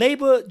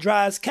labor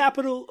drive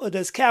capital or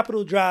does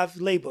capital drive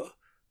labor?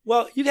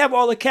 Well, you can have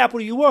all the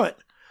capital you want,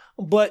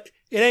 but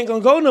it ain't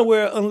going to go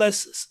nowhere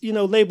unless,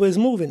 labor is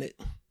moving it,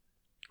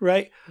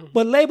 right? Mm-hmm.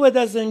 But labor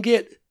doesn't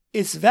get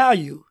its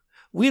value.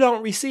 We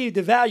don't receive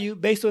the value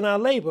based on our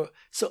labor.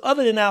 So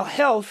other than our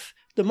health,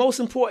 the most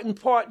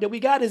important part that we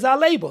got is our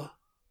labor,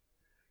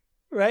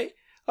 right?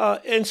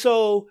 And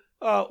so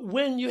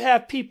when you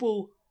have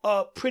people,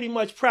 pretty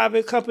much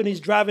private companies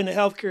driving the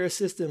healthcare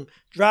system,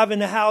 driving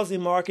the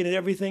housing market and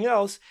everything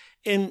else,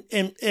 and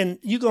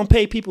you're going to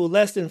pay people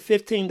less than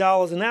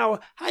 $15 an hour,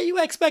 how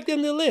you expect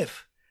them to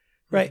live,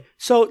 right?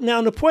 So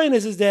now the point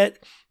is that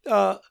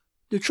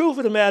the truth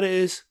of the matter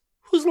is,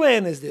 whose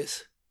land is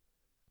this?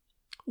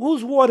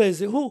 Whose water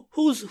is it?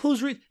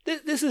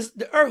 This is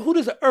the earth. Who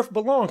does the earth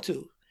belong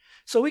to?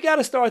 So we got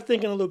to start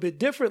thinking a little bit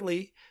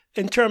differently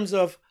in terms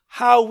of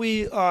how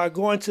we are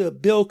going to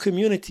build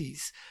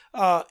communities,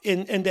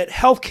 and that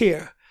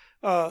healthcare,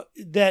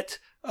 that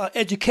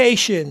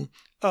education,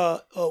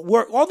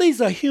 work. All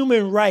these are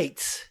human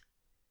rights,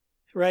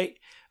 right?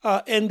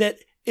 And that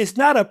it's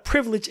not a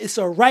privilege; it's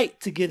a right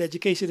to get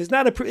education.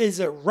 It's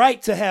a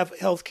right to have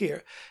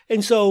healthcare.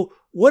 And so,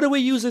 what are we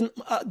using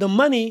the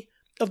money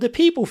of the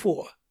people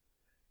for?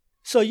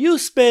 So you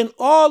spend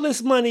all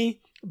this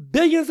money,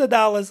 billions of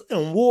dollars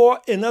in war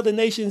in other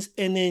nations,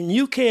 and then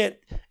you can't,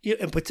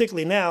 and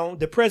particularly now,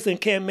 the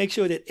president can't make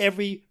sure that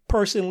every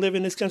person living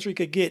in this country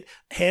could get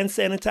hand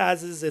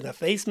sanitizers and a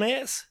face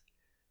mask,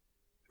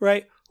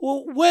 right?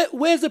 Well,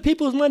 where's the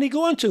people's money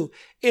going to?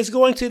 It's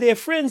going to their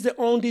friends that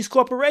own these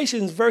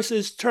corporations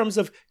versus terms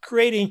of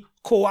creating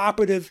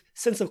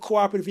sense of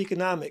cooperative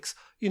economics,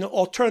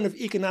 alternative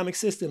economic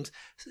systems.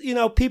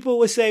 People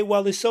would say,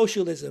 well, it's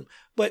socialism.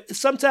 But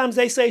sometimes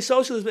they say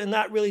socialism and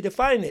not really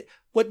define it.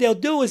 What they'll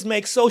do is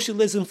make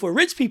socialism for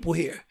rich people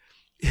here.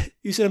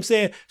 You see what I'm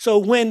saying? So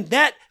when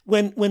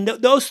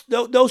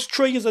those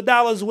trillions of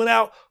dollars went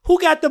out, who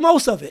got the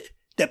most of it?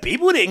 The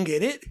people didn't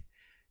get it.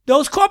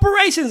 Those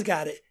corporations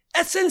got it.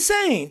 That's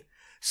insane.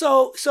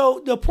 So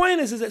the point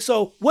is that,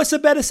 so what's a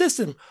better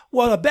system?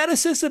 Well, a better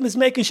system is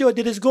making sure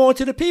that it's going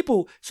to the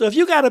people. So if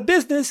you got a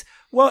business,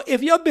 well,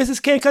 if your business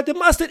can't cut the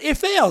mustard, it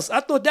fails.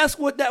 I thought that's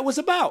what that was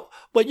about.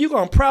 But you're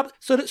going to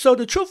so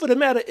the truth of the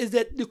matter is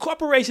that the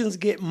corporations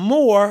get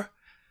more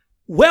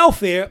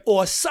welfare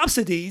or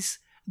subsidies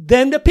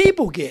than the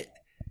people get.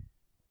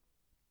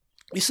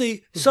 You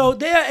see, so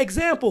there are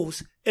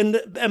examples, and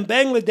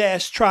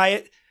Bangladesh try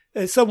it.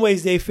 In some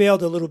ways, they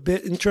failed a little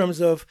bit in terms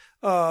of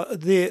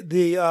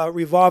the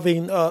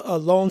revolving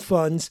loan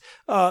funds.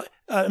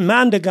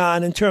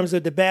 Mandagan, in terms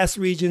of the Basque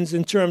regions,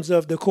 in terms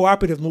of the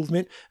cooperative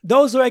movement,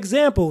 those are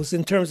examples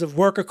in terms of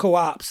worker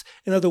co-ops.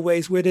 In other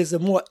ways, where there's a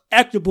more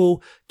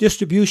equitable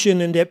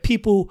distribution and that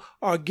people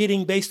are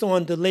getting based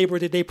on the labor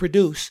that they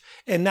produce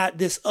and not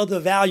this other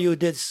value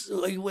that's,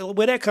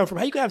 where that come from?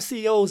 How you can have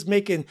CEOs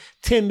making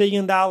 $10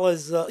 million,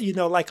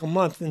 like a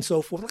month and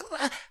so forth?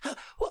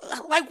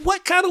 Like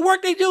what kind of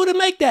work they do to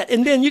make that?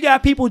 And then you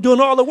got people doing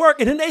all the work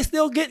and then they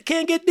still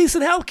can't get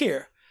decent health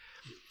care.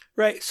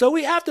 Right. So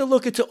we have to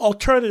look into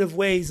alternative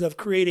ways of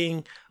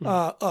creating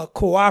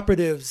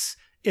cooperatives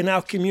in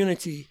our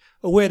community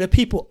where the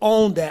people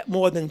own that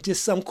more than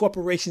just some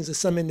corporations or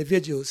some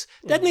individuals.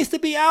 That needs to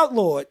be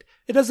outlawed.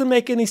 It doesn't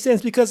make any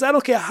sense because I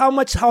don't care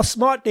how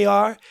smart they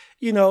are,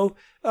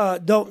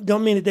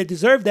 don't mean that they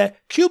deserve that.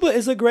 Cuba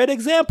is a great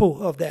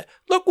example of that.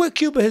 Look what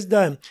Cuba has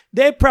done.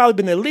 They've probably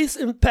been the least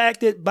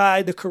impacted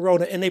by the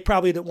corona, and they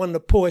probably one of the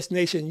poorest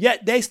nations.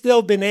 Yet they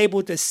still been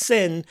able to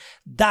send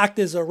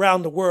doctors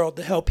around the world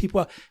to help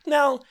people out.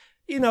 Now,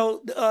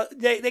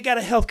 they got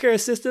a healthcare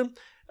system,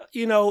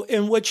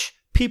 in which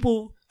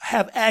people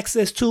have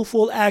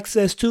full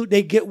access to.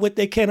 They get what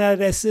they can out of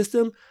that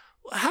system.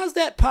 How's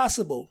that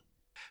possible?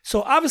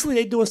 So obviously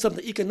they're doing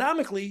something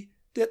economically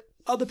that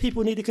other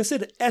people need to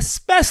consider,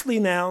 especially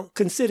now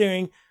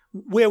considering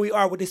where we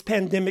are with this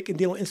pandemic and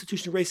dealing with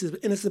institutional racism.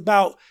 And it's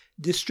about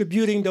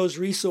distributing those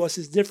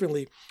resources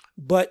differently.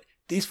 But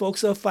these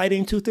folks are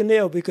fighting tooth and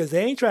nail because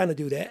they ain't trying to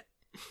do that.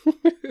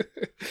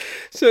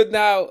 So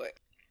now,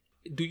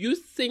 do you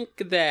think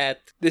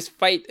that this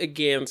fight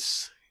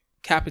against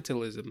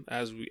capitalism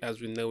as we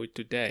know it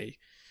today,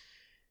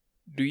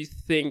 do you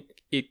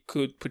think it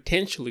could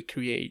potentially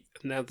create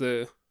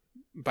another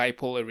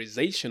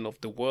bipolarization of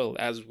the world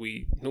as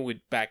we knew it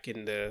back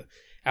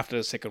after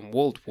the Second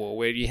World War,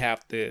 where you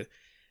have the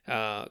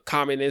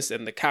communists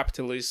and the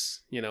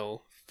capitalists,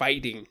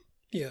 fighting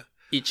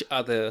each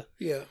other,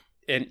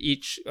 and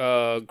each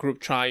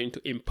group trying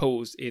to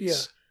impose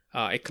its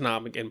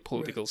economic and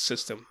political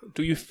system.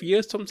 Do you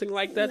fear something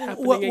like that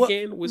happening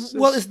again?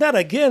 Well, it's not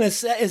again.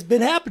 It's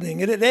been happening.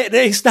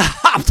 They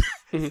stopped.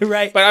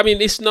 Right. But I mean,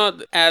 it's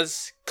not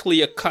as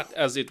clear cut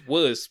as it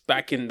was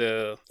back in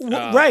the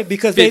right,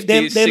 because 50s,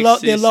 they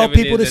 60s, love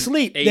people to 70s,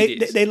 sleep.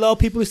 and They love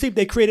people to sleep.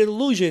 They create an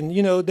illusion.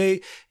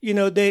 They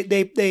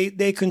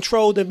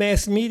control the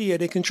mass media.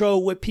 They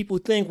control what people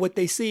think, what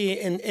they see,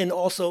 and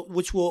also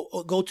which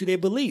will go to their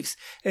beliefs.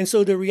 And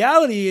so the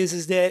reality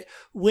is that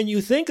when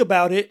you think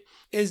about it,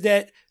 is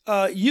that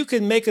you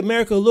can make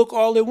America look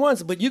all at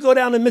once, but you go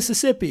down to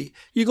Mississippi,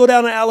 you go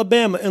down to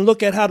Alabama, and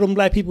look at how them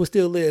black people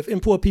still live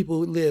and poor people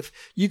live.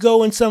 You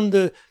go in some of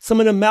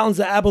the mountains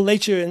of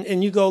Appalachia,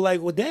 and you go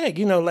like, well, dang,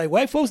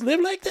 white folks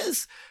live like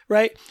this,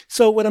 right?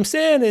 So what I'm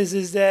saying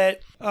is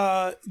that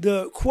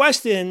the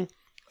question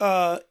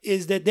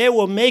is that they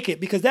will make it,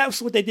 because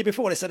that's what they did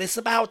before. They said it's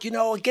about,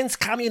 against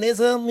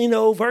communism,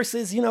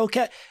 versus,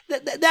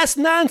 that's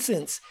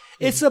nonsense.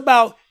 Mm-hmm. It's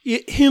about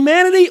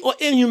humanity or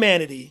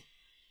inhumanity.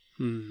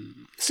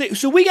 Mm-hmm.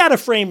 So we got to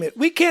frame it.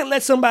 We can't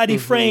let somebody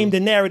frame the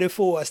narrative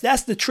for us.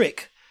 That's the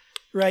trick,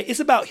 right? It's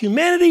about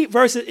humanity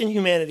versus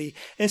inhumanity.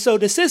 And so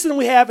the system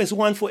we have is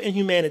one for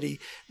inhumanity.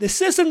 The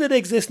system that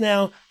exists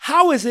now,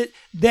 how is it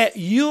that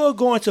you're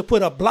going to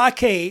put a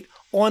blockade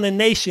on a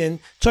nation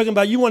talking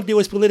about you want to deal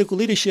with political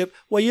leadership?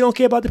 Well, you don't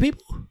care about the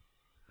people.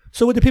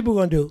 So what the people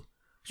going to do?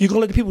 You going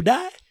to let the people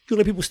die? You going to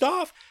let people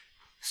starve?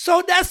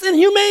 So that's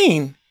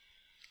inhumane,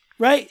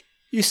 right?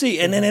 You see,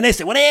 and then they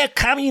say, well, they're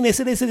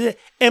communists.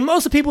 And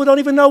most of the people don't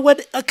even know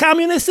what a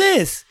communist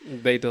is.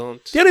 They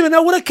don't. They don't even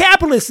know what a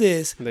capitalist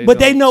is.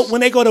 They know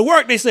when they go to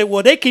work, they say,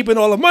 well, they're keeping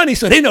all the money,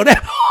 so they know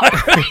that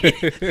part,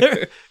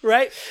 right?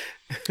 Right?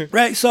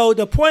 Right. So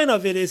the point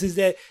of it is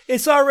that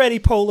it's already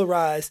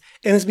polarized,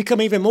 and it's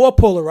become even more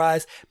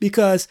polarized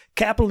because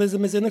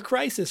capitalism is in a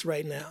crisis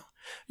right now.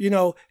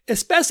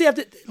 Especially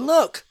after,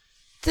 look,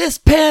 this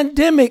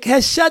pandemic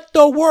has shut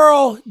the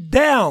world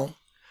down.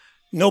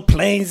 No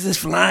planes is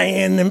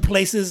flying in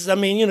places. I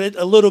mean,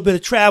 a little bit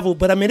of travel,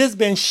 but it's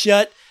been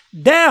shut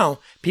down.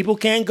 People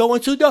can't go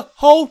into the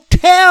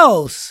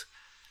hotels,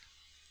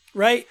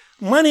 right?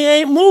 Money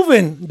ain't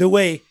moving the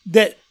way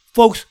that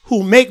folks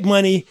who make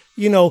money,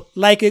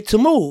 like it to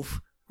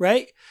move,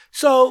 right?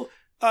 So,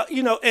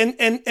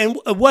 and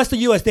what's the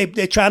U.S.?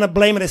 They're trying to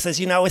blame it. It says,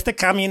 it's the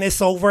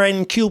communists over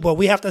in Cuba.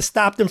 We have to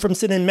stop them from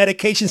sending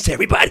medications to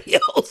everybody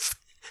else.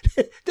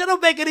 They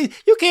don't make any.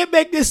 You can't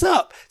make this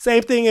up.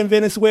 Same thing in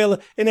Venezuela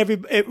and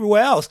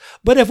everywhere else.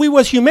 But if we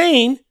was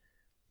humane,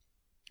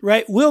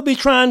 right, we'll be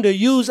trying to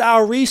use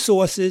our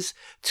resources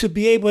to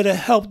be able to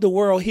help the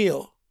world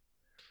heal.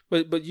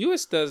 But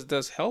U.S.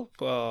 does help.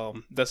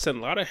 Does send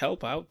a lot of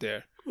help out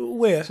there.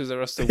 Where? To the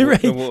rest of the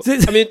world.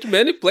 Right.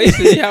 Many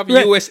places you have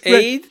U.S.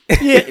 aid.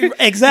 Yeah,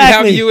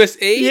 exactly. You have U.S.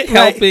 aid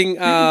helping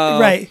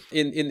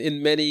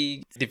in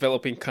many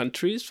developing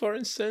countries, for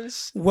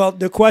instance. Well,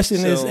 the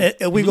question is,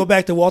 we go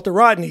back to Walter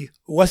Rodney.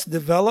 What's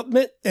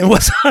development and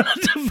what's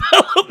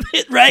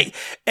undevelopment, right?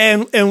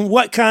 And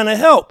what kind of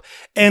help?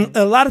 And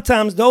a lot of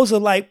times those are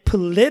like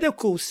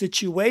political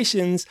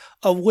situations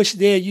of which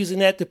they're using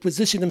that to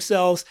position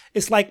themselves.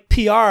 It's like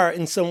PR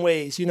in some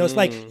ways. It's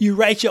like you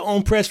write your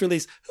own press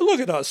release.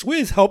 Look at us.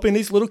 We're helping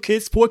these little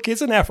kids, poor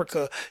kids in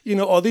Africa,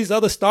 or these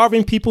other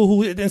starving people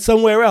who in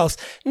somewhere else.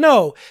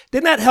 No,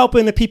 they're not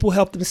helping the people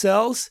help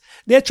themselves.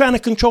 They're trying to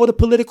control the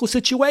political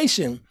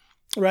situation,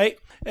 right?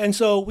 And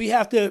so we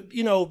have to,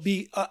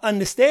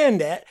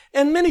 understand that.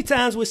 And many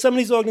times with some of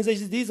these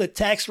organizations, these are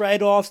tax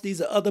write-offs,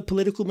 these are other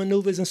political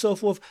maneuvers and so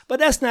forth. But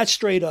that's not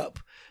straight up.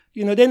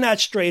 They're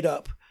not straight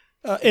up.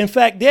 In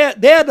fact, they're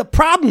a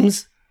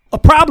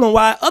problem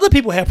why other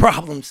people have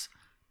problems.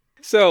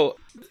 So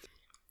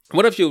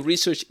one of your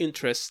research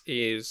interests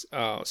is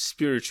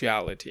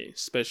spirituality,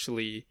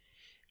 especially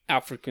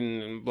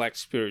African and Black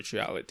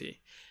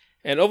spirituality.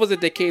 And over the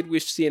decade,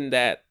 we've seen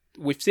the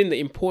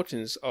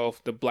importance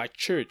of the Black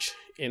church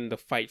in the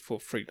fight for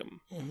freedom.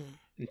 Mm-hmm.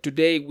 And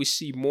today, we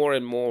see more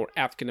and more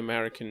African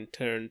American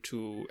turn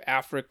to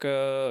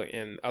Africa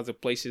and other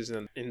places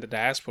in the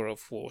diaspora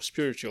for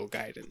spiritual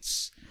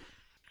guidance.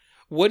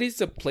 What is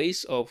the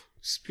place of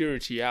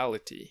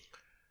spirituality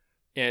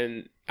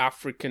and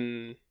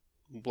African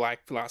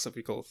Black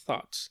philosophical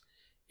thoughts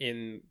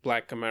in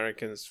Black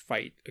Americans'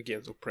 fight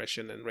against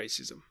oppression and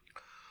racism?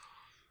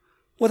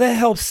 Well, that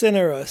helps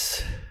center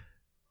us.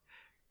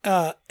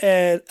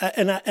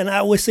 And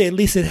I would say at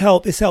least it's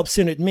helped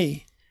centered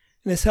me,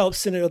 and it's helped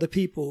center other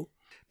people,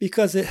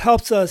 because it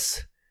helps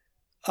us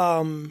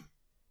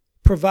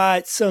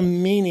provide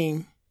some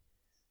meaning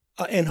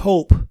and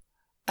hope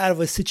out of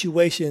a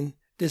situation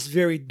that's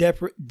very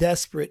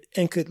desperate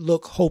and could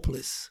look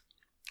hopeless,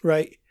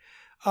 right?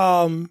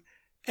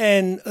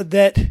 And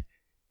that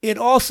it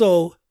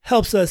also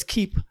helps us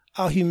keep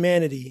our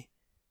humanity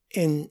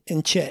in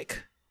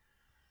check.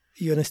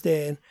 You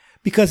understand?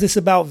 Because it's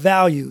about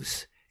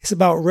values. It's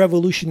about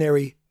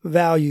revolutionary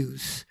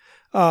values.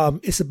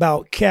 It's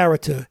about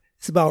character.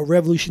 It's about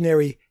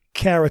revolutionary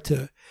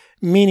character.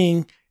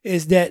 Meaning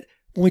is that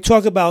when we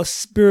talk about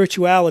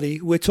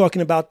spirituality, we're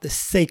talking about the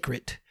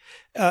sacred.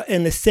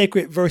 And the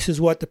sacred versus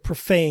the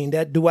profane,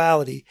 that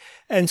duality.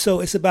 And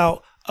so it's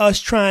about us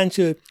trying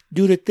to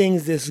do the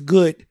things that's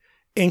good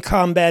in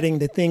combating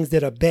the things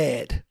that are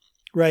bad,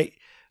 right?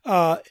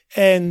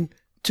 And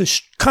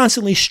to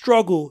constantly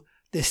struggle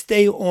to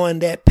stay on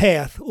that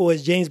path, or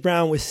as James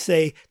Brown would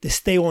say, to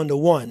stay on the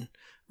one,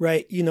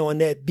 right? On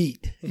that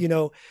beat,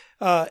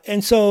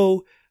 and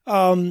so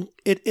and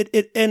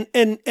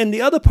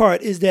the other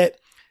part is that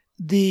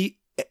the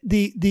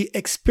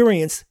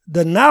experience,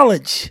 the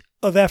knowledge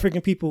of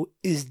African people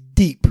is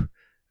deep,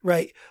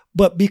 right?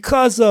 But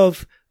because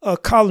of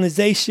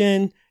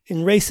colonization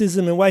and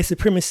racism and white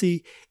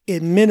supremacy,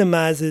 it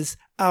minimizes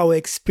our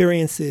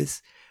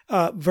experiences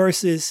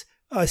versus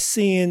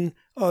seeing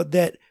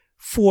that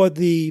for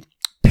the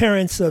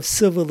parents of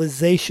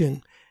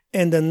civilization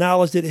and the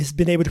knowledge that it's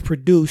been able to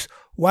produce,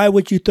 why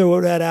would you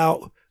throw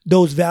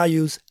those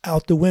values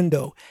out the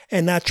window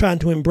and not trying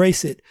to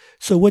embrace it?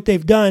 So what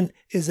they've done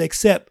is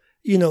accept,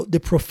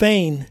 the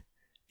profane,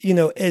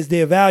 as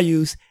their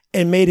values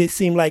and made it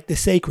seem like the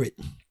sacred,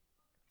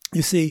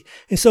 you see.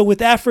 And so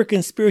with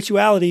African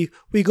spirituality,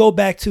 we go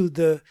back to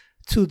the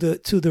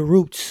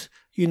roots,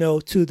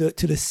 to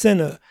the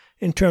center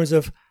in terms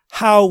of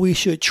how we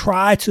should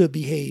try to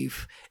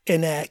behave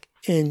and act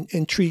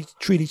and treat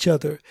each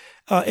other.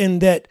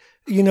 And that,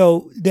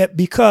 that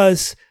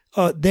because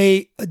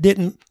they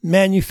didn't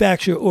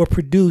manufacture or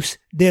produce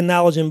their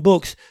knowledge in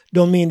books,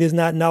 don't mean there's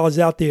not knowledge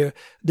out there.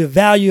 The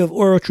value of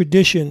oral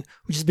tradition,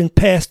 which has been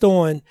passed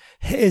on,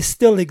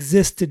 still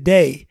exists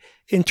today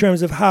in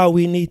terms of how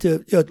we need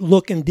to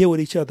look and deal with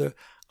each other.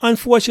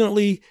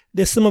 Unfortunately,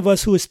 there's some of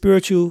us who are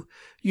spiritual,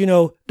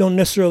 don't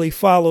necessarily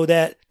follow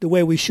that the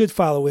way we should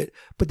follow it.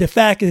 But the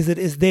fact is that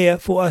it's there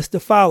for us to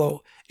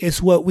follow.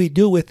 It's what we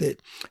do with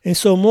it. And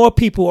so more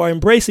people are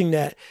embracing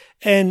that.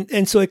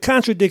 And so it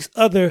contradicts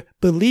other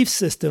belief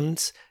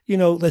systems,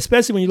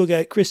 especially when you look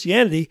at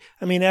Christianity.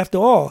 I mean, after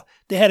all,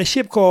 they had a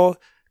ship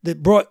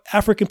that brought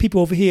African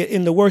people over here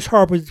in the worst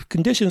harbor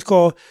conditions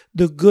called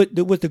the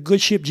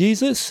good ship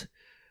Jesus.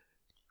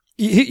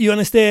 You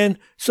understand?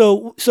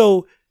 So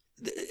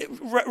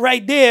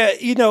right there,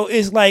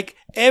 is like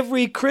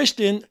every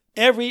Christian,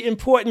 every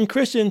important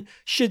Christian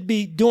should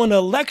be doing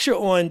a lecture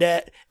on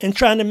that and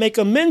trying to make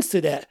amends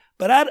to that.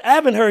 But I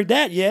haven't heard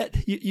that yet.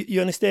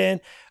 You understand?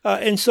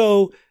 And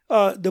so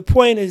the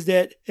point is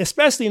that,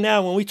 especially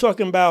now when we're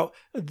talking about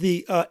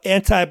the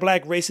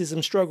anti-Black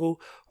racism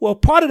struggle, well,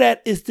 part of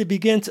that is to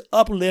begin to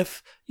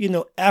uplift,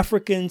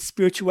 African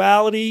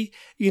spirituality,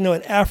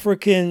 and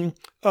African,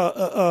 sort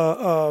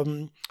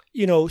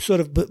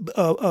of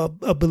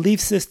a belief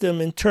system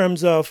in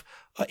terms of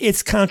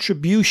its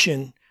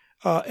contribution,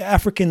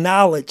 African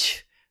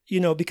knowledge.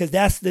 Because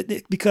there's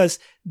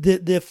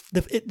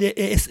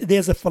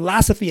a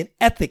philosophy and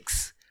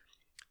ethics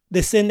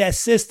that's in that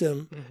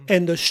system,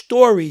 and the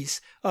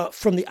stories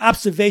from the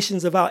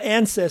observations of our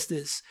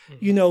ancestors,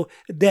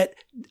 that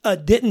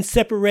didn't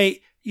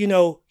separate,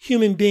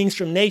 human beings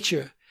from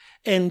nature,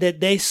 and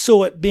that they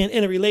saw it being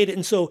interrelated.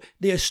 And so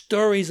there are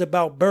stories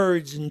about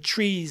birds and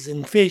trees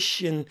and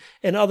fish and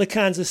other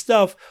kinds of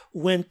stuff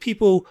when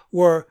people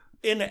were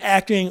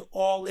interacting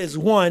all as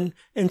one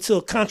until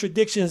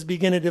contradictions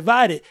begin to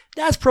divide it.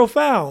 That's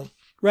profound,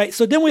 right?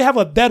 So then we have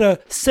a better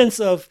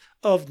sense of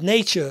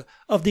nature,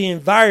 of the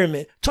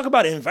environment. Talk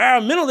about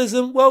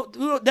environmentalism. Well,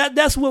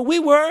 that's what we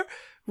were,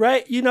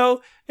 right?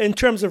 In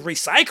terms of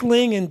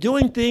recycling and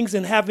doing things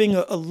and having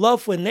a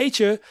love for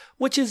nature,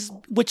 which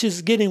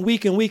is getting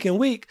weak and weak and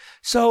weak.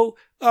 So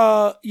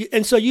so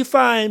you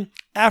find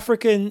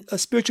African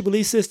spiritual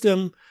belief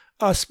system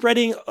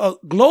spreading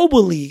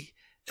globally.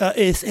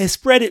 Has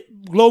spread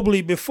it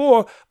globally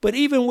before, but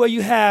even where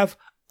you have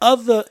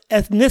other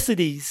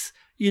ethnicities,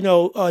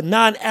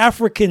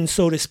 non-African,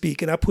 so to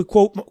speak, and I put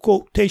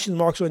quotation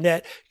marks on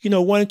that,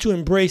 wanting to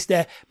embrace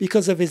that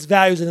because of its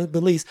values and its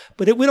beliefs.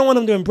 But we don't want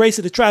them to embrace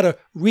it to try to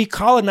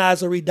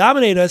recolonize or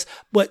redominate us,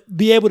 but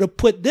be able to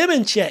put them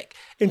in check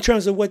in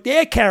terms of what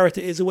their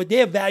character is and what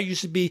their values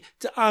should be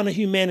to honor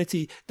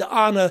humanity, to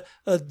honor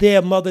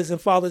their mothers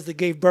and fathers that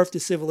gave birth to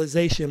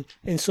civilization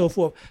and so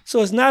forth.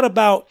 So it's not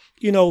about,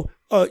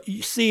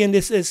 seeing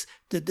this as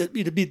to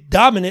be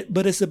dominant,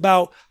 but it's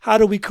about how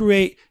do we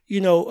create,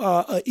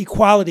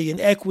 equality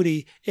and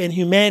equity and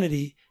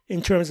humanity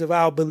in terms of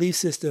our belief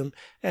system.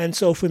 And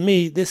so for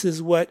me, this is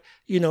what,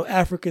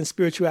 African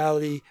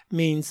spirituality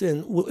means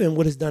and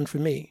what it's done for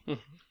me.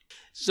 Mm-hmm.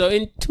 So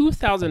in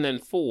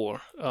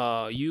 2004,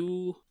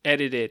 you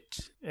edited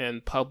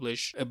and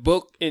published a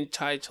book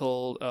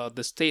entitled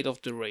The State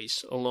of the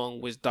Race, along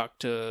with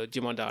Dr.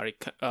 Jimadari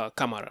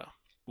Kamara.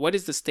 What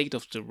is the state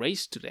of the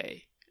race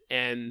today?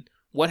 And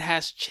what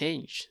has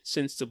changed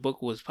since the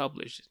book was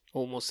published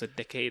almost a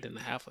decade and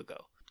a half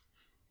ago?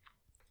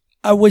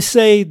 I would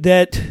say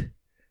that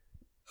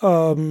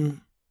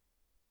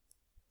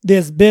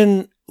there's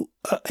been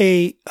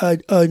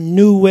a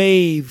new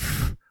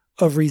wave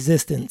of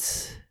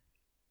resistance.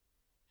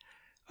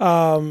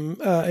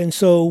 And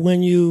so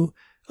when you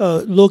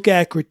look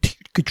at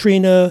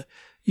Katrina,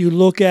 you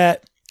look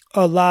at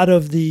a lot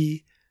of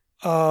the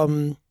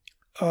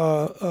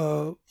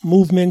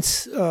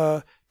movements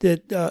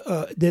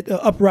that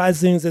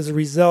uprisings as a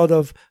result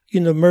of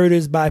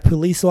murders by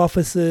police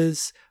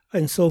officers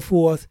and so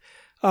forth,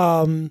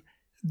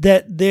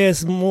 that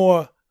there's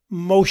more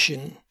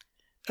motion,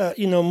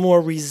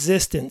 more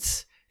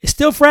resistance. It's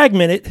still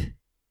fragmented,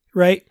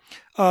 right?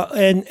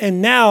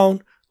 And now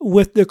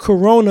with the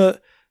corona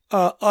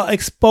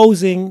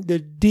exposing the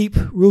deep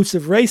roots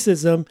of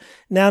racism,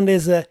 now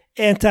there's a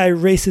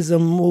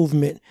anti-racism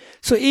movement.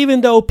 So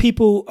even though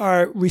people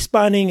are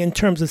responding in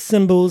terms of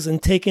symbols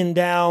and taking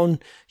down,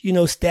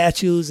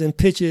 statues and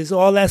pictures,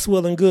 all that's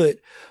well and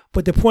good.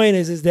 But the point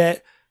is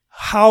that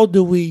how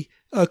do we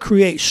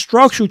create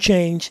structural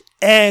change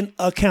and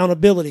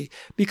accountability.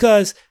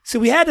 Because, see,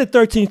 we had the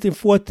 13th and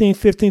 14th,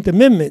 15th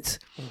Amendments,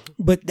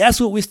 but that's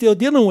what we're still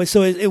dealing with.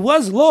 So it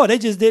was law. They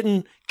just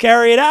didn't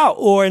carry it out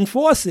or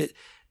enforce it.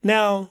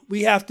 Now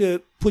we have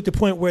to put the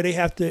point where they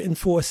have to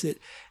enforce it.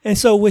 And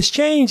so what's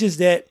changed is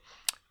that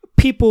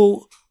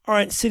people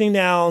aren't sitting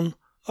down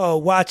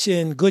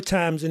watching Good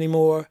Times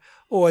anymore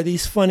or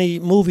these funny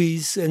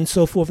movies and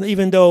so forth.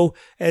 Even though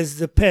as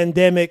the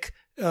pandemic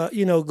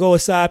go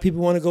aside,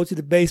 people want to go to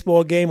the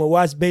baseball game or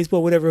watch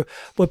baseball, whatever.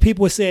 But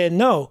people are saying,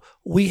 no,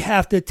 we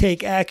have to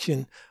take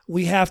action.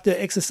 We have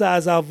to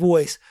exercise our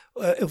voice.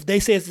 If they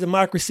say it's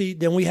democracy,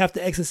 then we have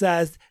to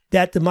exercise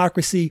that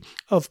democracy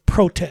of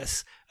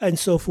protest and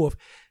so forth.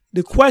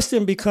 The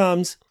question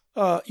becomes,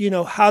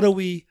 how do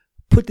we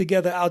put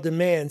together our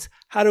demands?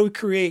 How do we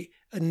create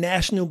a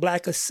national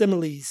black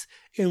assemblies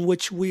in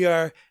which we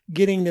are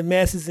getting the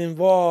masses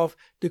involved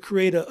to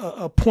create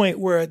a point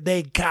where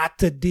they got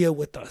to deal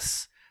with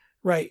us,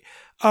 right?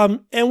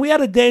 And we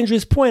had a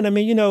dangerous point. I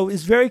mean,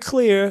 it's very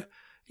clear,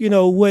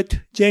 what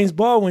James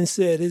Baldwin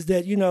said is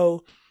that,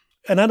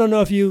 and I don't know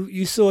if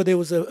you saw there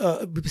was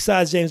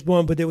besides James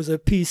Baldwin, but there was a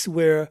piece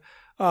where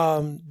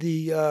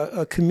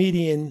a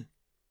comedian,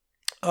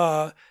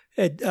 I'm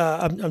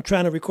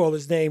trying to recall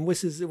his name.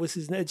 What's his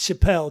name?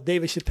 Chappelle,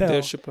 David Chappelle.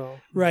 Dave Chappelle.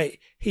 Right.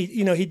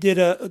 He did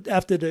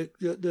after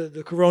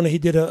the corona, he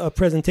did a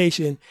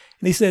presentation,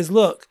 and he says,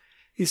 look,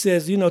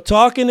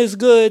 talking is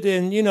good,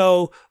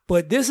 and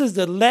but this is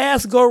the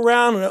last go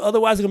round, and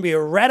otherwise it's gonna be a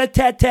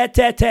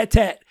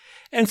rat-a-tat-tat-tat-tat-tat.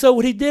 And so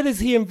what he did is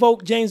he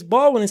invoked James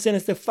Baldwin and said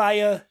it's the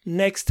fire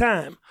next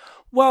time.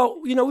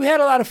 Well, we had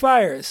a lot of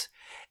fires,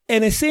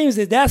 and it seems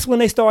that that's when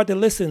they started to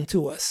listen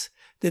to us.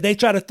 That they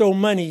try to throw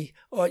money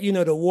or,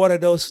 to water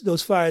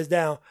those fires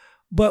down.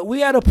 But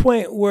we at a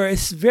point where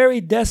it's very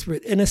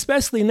desperate, and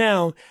especially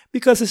now,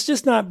 because it's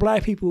just not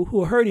black people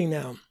who are hurting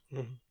now,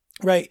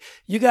 right?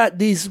 You got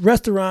these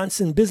restaurants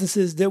and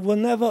businesses that will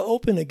never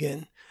open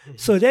again.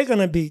 So they're going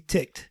to be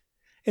ticked.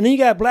 And then you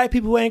got black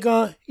people who ain't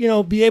going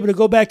to, be able to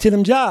go back to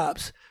them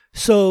jobs.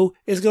 So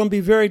it's going to be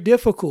very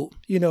difficult,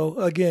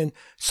 again.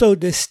 So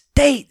the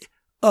state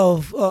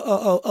of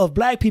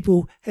black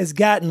people has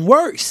gotten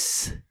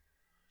worse.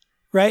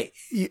 Right?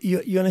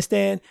 You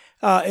understand?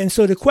 And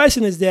so the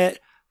question is that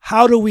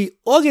how do we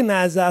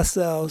organize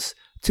ourselves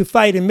to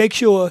fight and make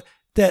sure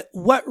that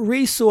what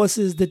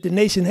resources that the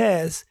nation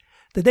has,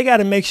 that they got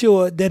to make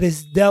sure that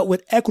it's dealt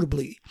with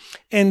equitably,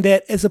 and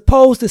that as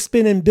opposed to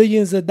spending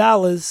billions of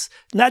dollars,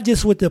 not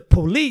just with the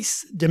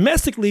police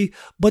domestically,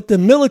 but the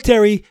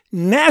military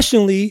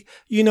nationally,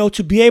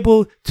 to be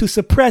able to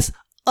suppress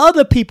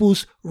other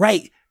people's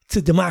right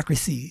to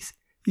democracies.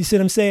 You see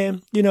what I'm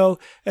saying?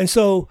 And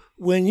so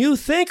when you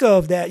think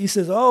of that, you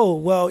say, oh,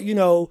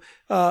 well,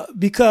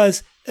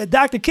 because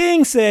Dr.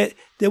 King said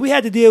that we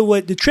had to deal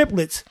with the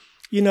triplets,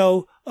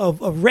 of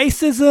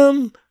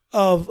racism,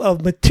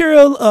 of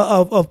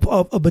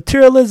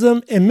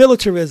materialism and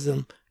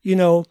militarism,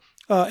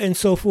 and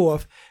so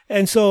forth.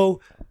 And so,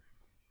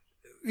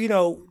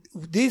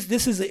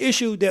 this is an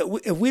issue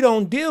that if we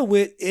don't deal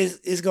with,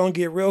 is going to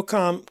get real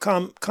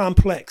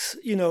complex,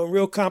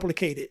 real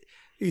complicated.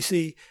 You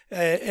see,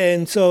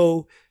 and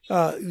so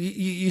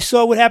you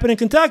saw what happened in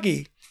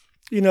Kentucky,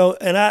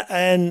 and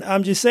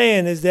I'm just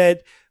saying is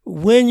that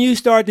when you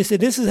start to say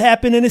this has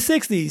happened in the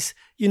 60s,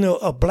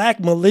 a black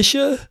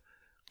militia,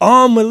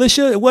 armed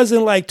militia, it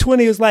wasn't like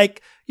 20, it was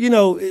like,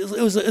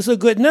 it's a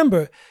good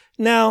number.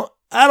 Now,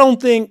 I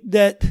don't think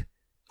that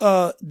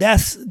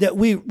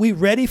we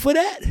ready for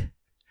that,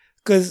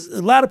 because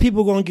a lot of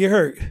people are going to get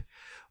hurt.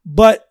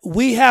 But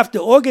we have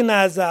to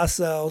organize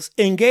ourselves,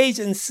 engage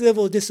in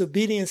civil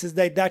disobedience, as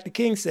Dr.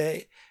 King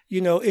said,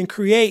 and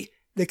create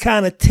the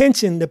kind of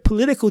tension, the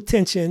political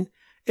tension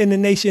in the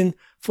nation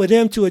for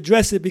them to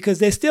address it, because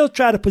they still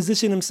try to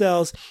position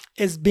themselves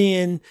as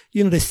being,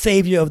 the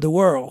savior of the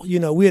world.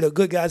 We're the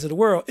good guys of the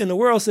world. And the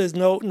world says,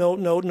 no,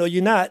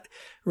 you're not.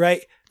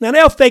 Right? Now,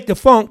 they'll fake the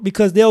funk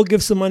because they'll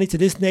give some money to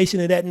this nation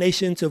or that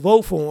nation to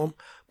vote for them.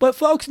 But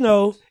folks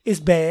know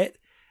it's bad.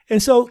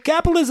 And so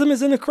capitalism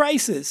is in a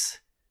crisis.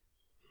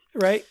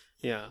 Right?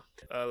 Yeah.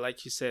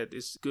 Like you said,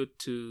 it's good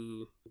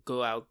to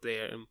go out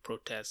there and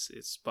protest.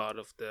 It's part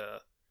of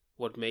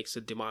what makes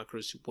a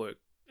democracy work.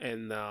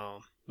 And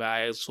but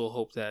I also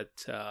hope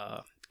that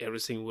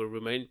everything will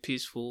remain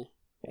peaceful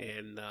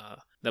and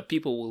that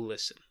people will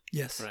listen.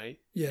 Yes. Right?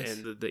 Yes.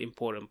 And the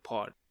important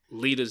part,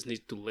 leaders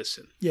need to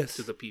listen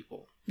to the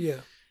people.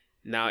 Yeah.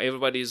 Now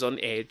everybody is on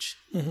edge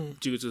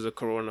due to the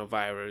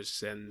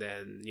coronavirus, and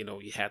then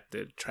you had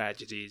the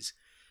tragedies.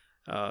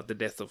 The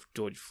death of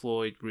George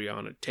Floyd,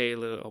 Breonna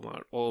Taylor,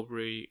 Ahmaud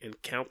Arbery,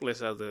 and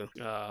countless other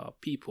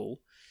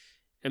people.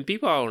 And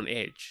people are on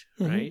edge,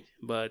 right?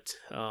 But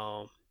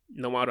no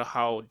matter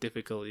how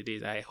difficult it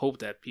is, I hope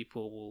that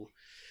people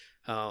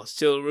will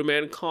still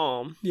remain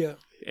calm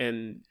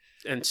and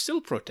still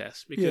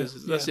protest,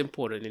 because that's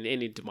important in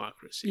any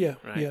democracy,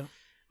 right? Yeah.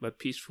 But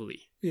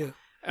peacefully. Yeah.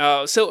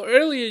 So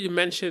earlier you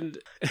mentioned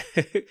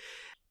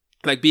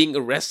like being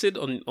arrested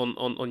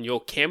on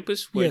your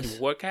campus where Yes.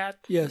 you work at?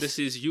 Yes. This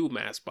is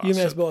UMass Boston.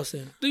 UMass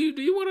Boston. Do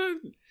you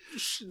want to?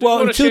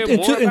 Well, in share more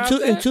about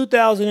that? in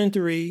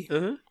 2003,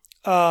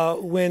 Uh-huh.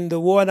 when the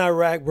war in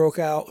Iraq broke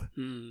out,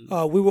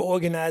 Mm. we were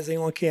organizing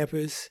on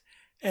campus,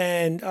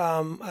 and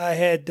I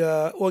had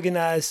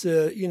organized,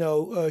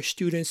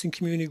 students and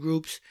community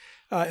groups,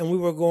 and we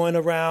were going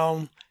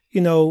around,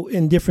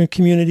 in different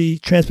community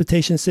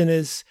transportation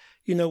centers,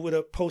 with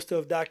a poster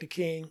of Dr.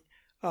 King,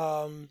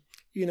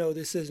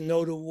 that says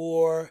 "No to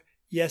war,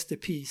 yes to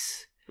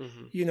peace,"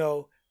 Mm-hmm.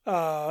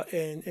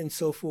 and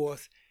so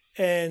forth.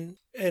 And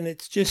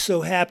it's just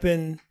so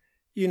happened,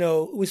 it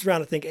was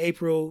around, I think,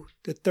 April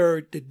the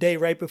 3rd, the day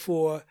right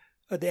before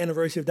the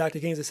anniversary of Dr.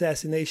 King's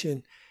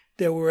assassination,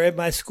 that we were at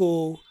my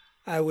school.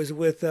 I was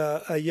with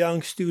a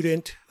young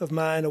student of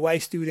mine, a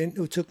white student,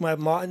 who took my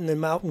Martin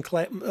and Malcolm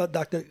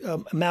Dr.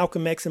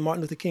 Malcolm X and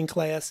Martin Luther King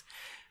class.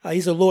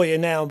 He's a lawyer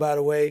now, by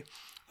the way.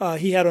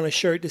 He had on a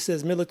shirt that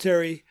says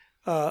 "Military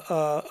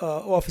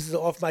officers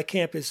off my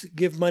campus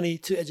give money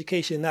to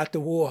education, not to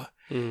war."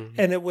 Mm-hmm.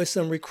 And it was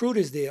some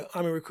recruiters there,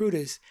 Army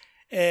recruiters.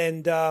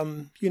 And,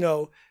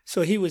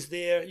 so he was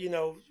there,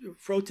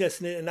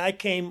 protesting it. And I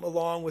came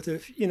along with,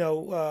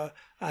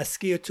 I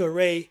skied to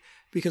array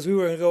because we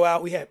were going to go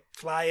out. We had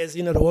flyers,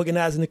 to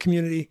organize in the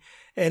community.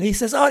 And he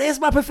says, "Oh, there's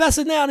my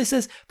professor now." And he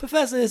says,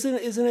 "Professor,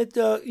 isn't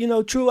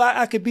it true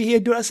I could be here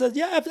doing?" I said,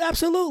 "Yeah,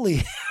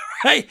 absolutely."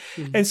 Right.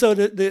 Mm-hmm. And so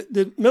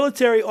the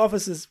military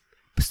officers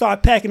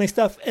started packing their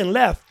stuff and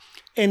left.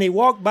 And they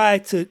walked by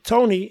to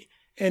Tony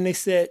and they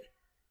said,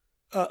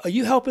 "Are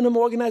you helping them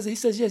organize it?" He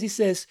says, "Yes." He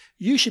says,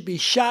 "You should be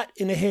shot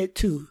in the head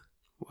too."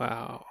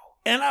 Wow.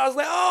 And I was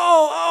like,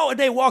 oh, and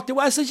they walked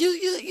away. I said,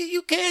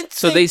 you can't.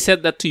 So they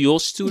said that to your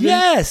student?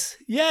 Yes.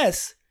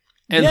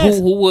 And yes.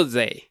 who were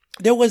they?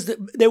 There was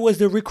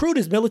the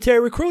recruiters, military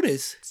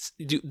recruiters.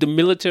 The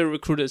military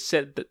recruiters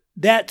said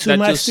that to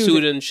my your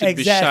student should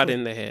be shot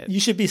in the head. You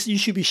should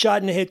be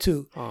shot in the head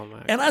too. Oh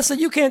my! And I said,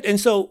 you can't. And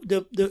so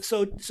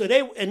so they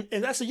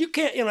and I said, you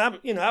can't.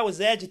 I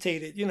was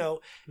agitated.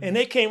 And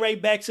they came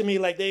right back to me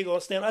like they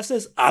gonna stand. I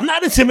says, "I'm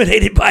not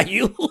intimidated by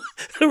you,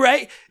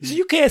 right? So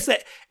you can't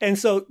say." And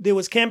so there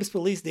was campus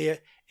police there,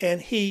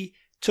 and he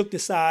took the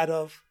side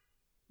of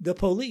the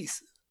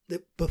police.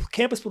 The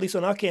campus police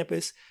on our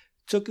campus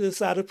took the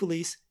side of the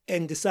police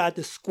and decided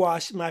to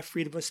squash my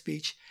freedom of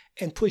speech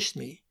and pushed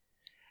me.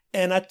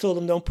 And I told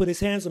him, "Don't put his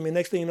hands on me."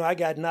 Next thing you know, I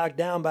got knocked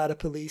down by the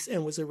police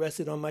and was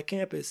arrested on my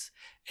campus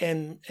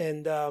and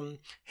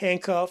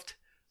handcuffed,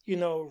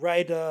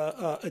 right,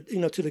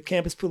 to the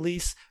campus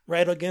police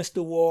right against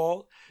the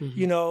wall,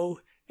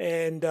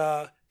 and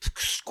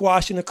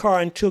squashed in the car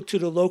and took to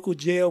the local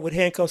jail with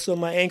handcuffs on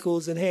my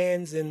ankles and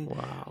hands. And,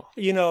 wow.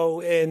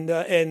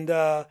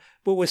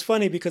 But it was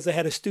funny because I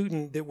had a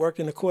student that worked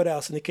in the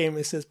courthouse and he came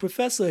and says,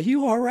 "Professor, are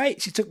you all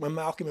right?" She took my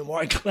Malcolm and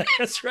Martin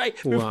class, right?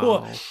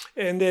 Before. Wow.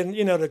 And then,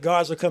 the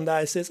guards would come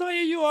down and says, "Oh,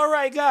 yeah, you all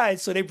right,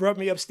 guys?" So they brought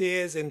me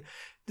upstairs and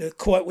the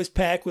court was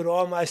packed with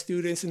all my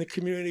students in the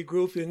community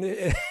group.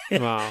 And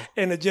Wow.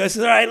 And the judge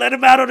said, "All right, let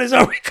him out on his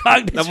own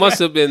recognizance." That must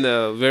have been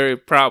a very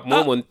proud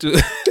moment too.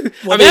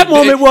 Well, that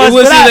moment was,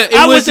 but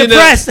I was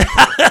depressed.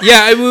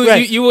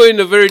 Right. you were in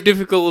a very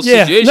difficult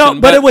situation. No,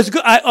 but it was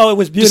good. It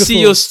was beautiful. To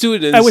see your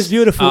students. It was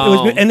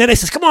beautiful. And then they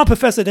said, "Come on,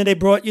 Professor." Then they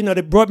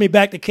brought me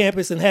back to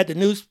campus and had the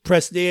news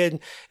press there.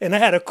 And I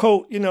had a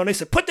coat, and they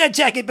said, "Put that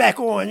jacket back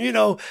on,"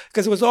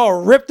 because it was all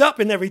ripped up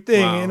and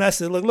everything. Wow. And I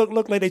said, look,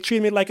 like they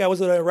treated me like I was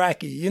an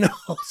Iraqi,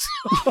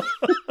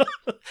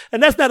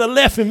 And that's not a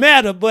laughing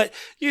matter, but,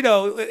 you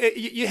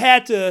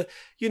had to,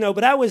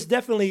 but I was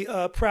definitely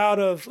proud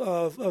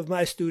of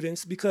my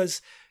students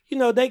because,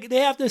 they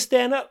have to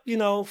stand up,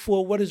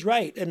 for what is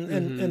right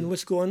and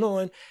what's going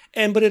on.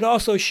 But it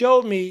also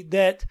showed me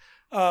that,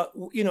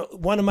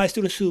 one of my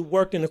students who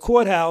worked in the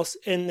courthouse,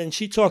 and then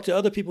she talked to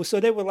other people. So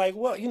they were like,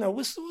 "Well,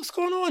 what's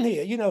going on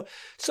here?"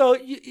 So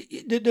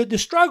the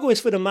struggle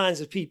is for the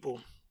minds of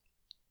people,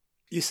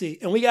 you see,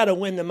 and we got to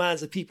win the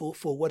minds of people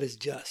for what is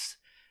just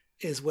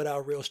is what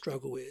our real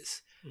struggle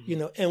is,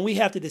 and we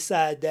have to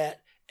decide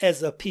that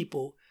as a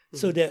people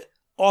so that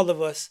all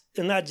of us,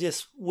 and not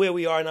just where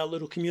we are in our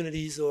little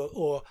communities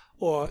or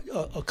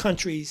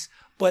countries,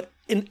 but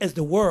as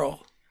the world,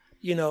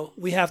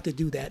 we have to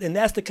do that. And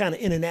that's the kind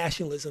of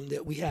internationalism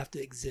that we have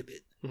to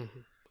exhibit.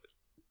 Mm-hmm.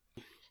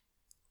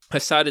 I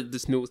started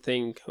this new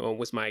thing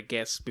with my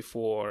guests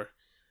before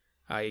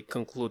I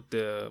conclude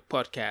the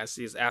podcast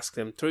is ask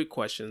them 3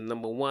 questions.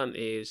 Number 1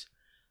 is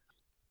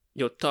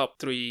your top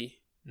 3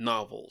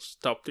 novels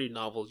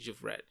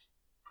you've read.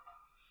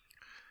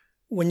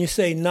 When you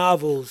say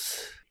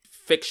novels,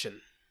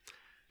 fiction.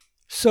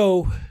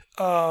 So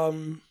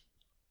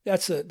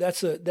that's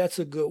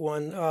a good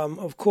one.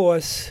 Of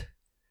course,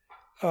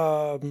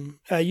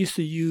 I used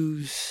to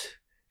use.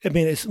 I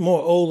mean, it's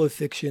more older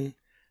fiction,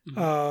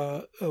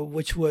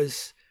 which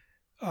was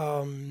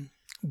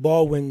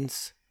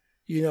Baldwin's.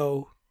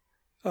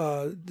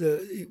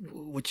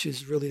 Which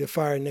is really The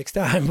Fire Next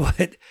Time.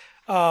 But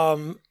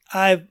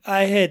I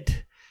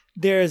had.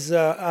 There's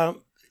so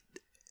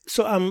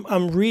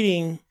I'm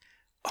reading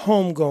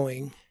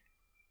Homegoing,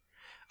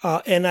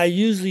 and I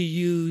usually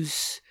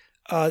use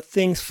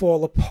Things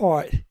Fall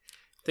Apart.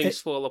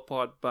 Things Fall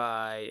Apart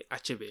by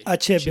Achebe,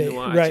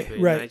 Chinua right,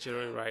 Achebe, right,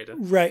 Nigerian writer.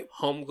 right.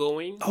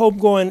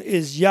 Homegoing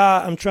is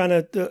I'm trying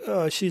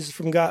to. She's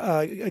from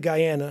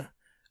Guyana.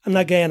 I'm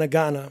not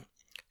Ghana,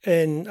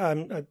 and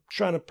I'm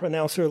trying to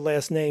pronounce her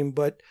last name,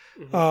 but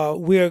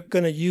we're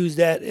going to use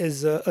that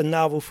as a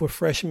novel for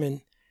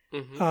freshmen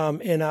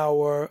in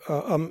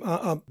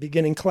our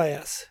beginning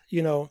class.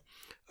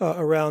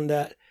 Around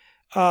that,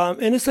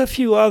 and it's a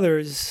few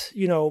others.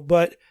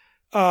 But.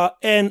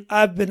 And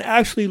I've been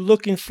actually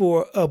looking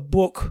for a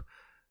book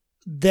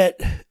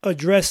that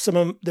addressed some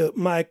of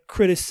my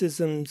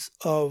criticisms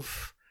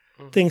of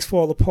Things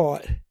Fall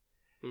Apart,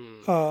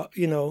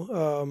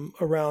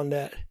 around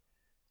that.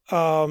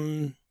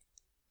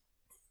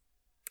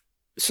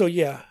 So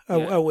yeah,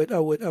 I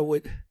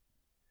would.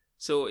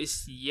 So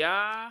it's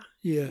Gyasi?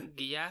 Yeah,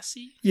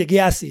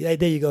 Gyasi.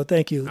 There you go.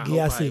 Thank you,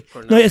 Gyasi.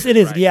 No, it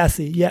is right.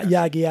 Gyasi.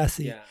 Yeah,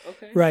 Gyasi. Yeah.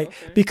 Okay. Right,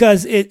 okay.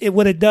 because it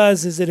what it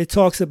does is that it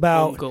talks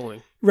about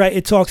Homegoing. Right,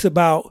 it talks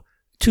about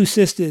two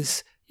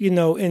sisters,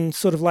 in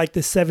sort of like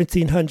the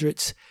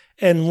 1700s,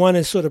 and one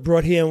is sort of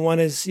brought here, and one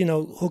is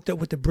hooked up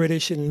with the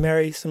British and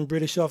marries some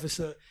British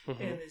officer,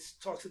 and it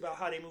talks about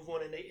how they move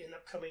on and they end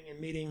up coming and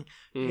meeting,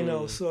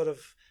 sort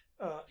of.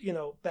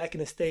 Back in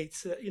the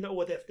States,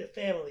 with their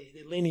family,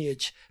 their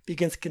lineage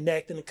begins to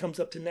connect, and it comes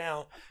up to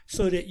now,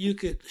 so that you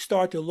could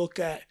start to look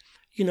at,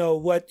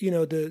 what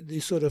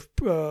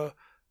the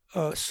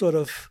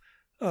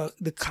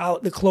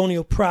the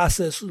colonial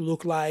process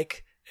looked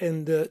like,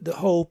 and the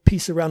whole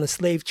piece around the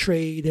slave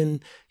trade,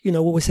 and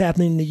what was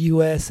happening in the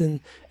U.S.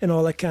 and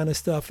all that kind of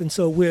stuff. And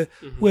so we're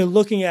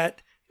looking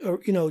at,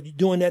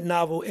 doing that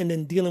novel and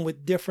then dealing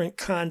with different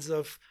kinds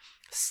of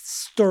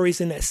stories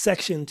in that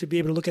section to be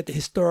able to look at the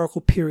historical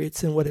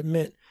periods and what it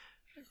meant.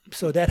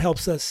 So that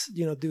helps us,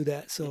 do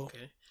that. So,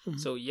 okay.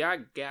 So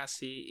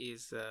Gyasi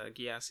is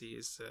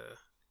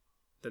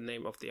the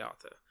name of the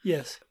author.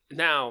 Yes.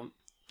 Now,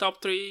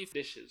 top 3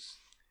 dishes.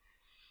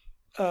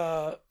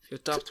 Your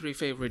top 3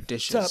 favorite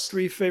dishes. Top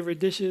 3 favorite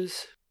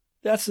dishes.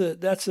 That's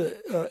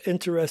a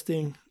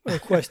interesting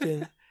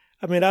question.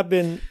 I mean, I've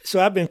been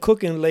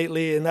cooking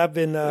lately, and I've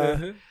been,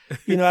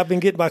 I've been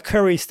getting my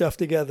curry stuff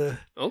together.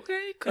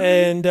 Okay, curry.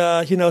 And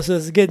so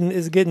it's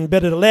getting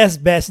better. The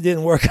last batch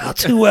didn't work out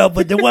too well,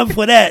 but the one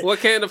for that.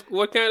 What kind of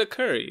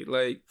curry?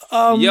 Like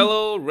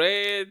yellow,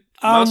 red,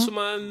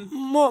 Masuman?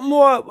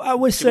 More. I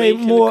would say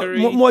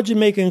more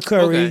Jamaican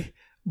curry. Okay.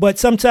 But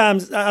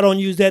sometimes I don't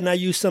use that, and I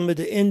use some of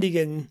the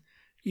Indian.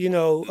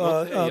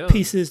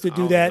 Pieces to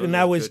do that. And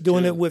I was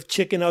doing it with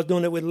chicken. I was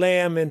doing it with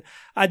lamb, and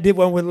I did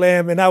one with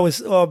lamb, and I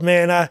was, I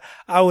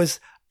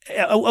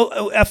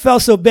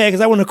felt so bad because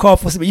I want to call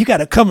for somebody. You got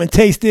to come and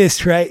taste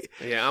this, right?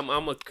 Yeah,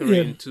 I'm a curry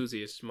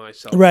enthusiast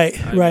myself. Right.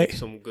 Make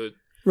some good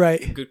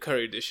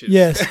curry dishes.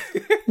 Yes.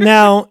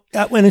 Now,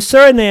 when in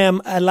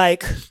Suriname, I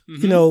like,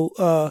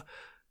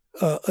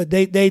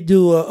 they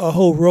do a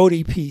whole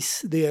roti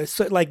piece there.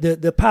 So like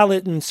the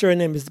palette in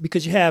Suriname is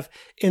because you have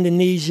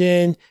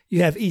Indonesian,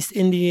 you have East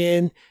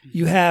Indian,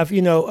 you have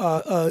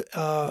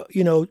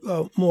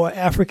more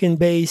African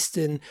based,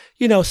 and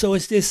so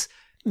it's this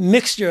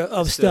mixture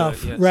of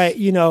stuff, yes. Right?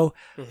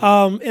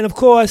 And of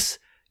course,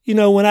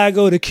 when I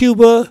go to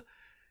Cuba,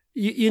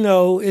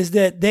 is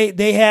that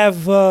they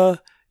have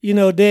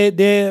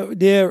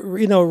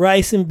their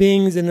rice and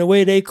beans and the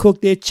way they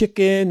cook their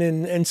chicken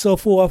and so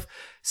forth.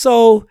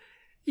 So,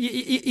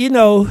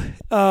 sometimes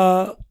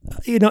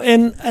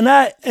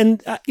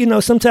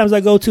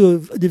I go to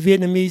the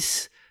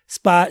Vietnamese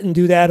spot and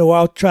do that, or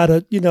I'll try to,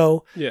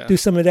 do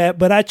some of that.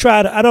 But I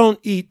don't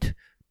eat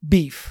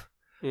beef,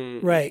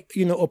 right?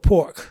 Or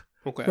pork,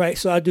 okay, right?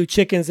 So I do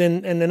chickens,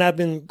 and then I've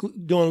been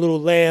doing a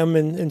little lamb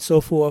and so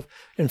forth,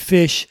 and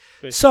fish.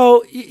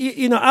 So,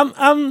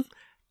 I'm.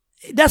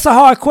 That's a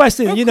hard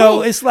question,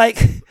 cool. It's like.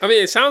 I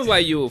mean, it sounds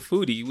like you're a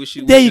foodie.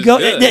 There you go.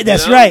 Good,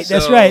 that's right.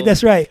 That's right.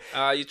 That's right.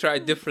 You try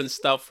different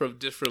stuff from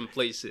different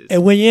places,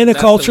 and when you're in a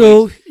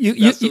cultural,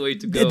 that's the way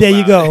to go. There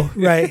you go.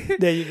 Right.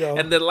 There you go.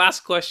 And the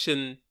last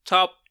question: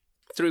 top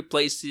 3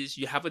 places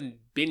you haven't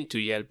been to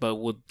yet, but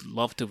would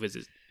love to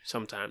visit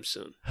sometime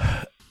soon.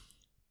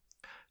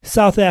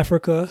 South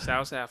Africa.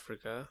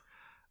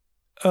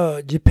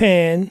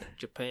 Japan.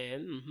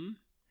 Mm-hmm.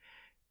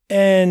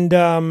 And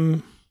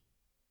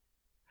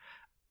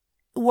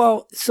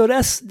well, so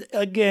that's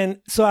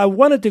again. So I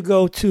wanted to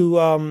go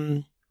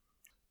to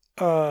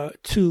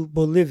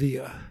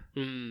Bolivia,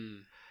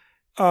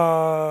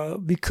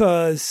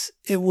 because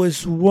it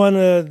was one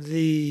of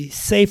the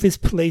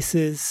safest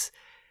places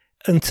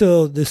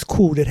until this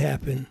coup that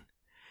happened,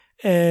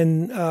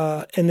 and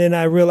then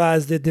I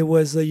realized that there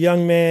was a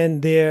young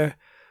man there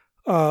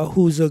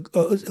who's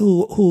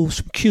from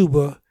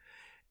Cuba,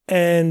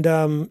 and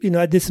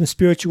I did some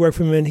spiritual work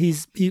for him, and he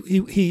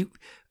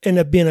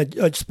ended up being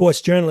a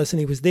sports journalist, and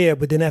he was there.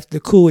 But then after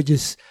the coup,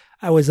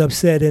 I was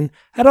upset, and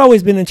I'd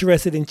always been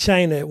interested in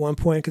China at one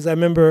point, because I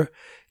remember,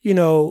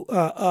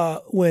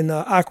 when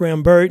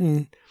Akram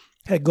Burton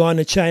had gone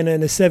to China in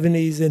the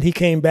 70s, and he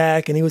came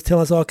back and he was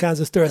telling us all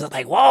kinds of stories. I was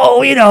like, whoa,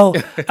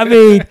 I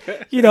mean,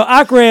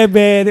 Akram,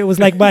 man, it was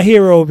like my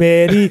hero,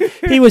 man.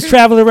 He was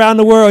traveling around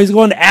the world. He's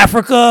going to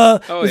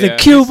Africa. He was in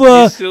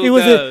Cuba. He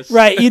was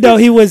right.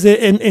 He was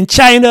in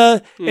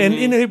China, and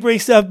he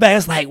brings stuff back.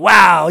 It's like,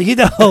 wow,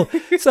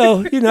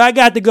 So I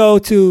got to go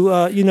to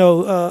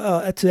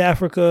to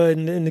Africa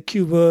and to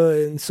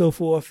Cuba and so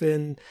forth,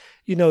 and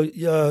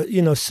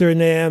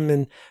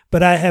Suriname,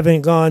 but I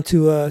haven't gone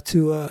to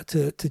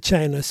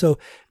China. So,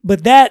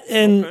 but that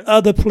and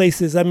other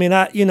places. I mean,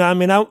 I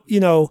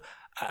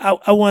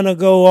want to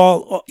go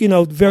all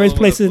various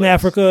places in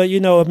Africa.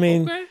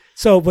 Okay.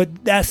 So,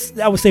 but that's,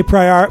 I would say,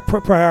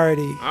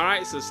 priority. All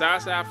right. So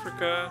South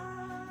Africa,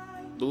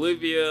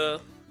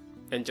 Bolivia,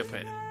 and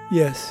Japan.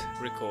 Yes.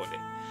 Recorded.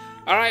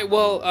 All right.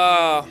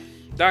 Well,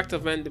 Dr.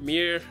 Van der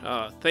Meer,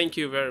 thank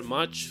you very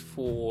much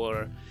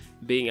for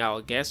being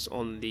our guest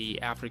on the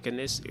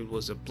Africanist. It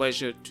was a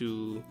pleasure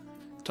to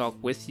talk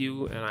with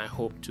you, and I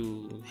hope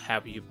to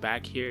have you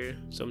back here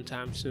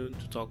sometime soon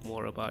to talk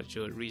more about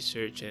your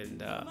research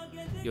and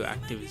your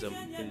activism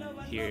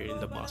here in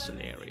the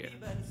Boston area.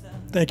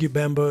 Thank you,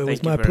 Bamba. It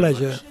was my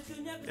pleasure.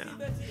 Yeah.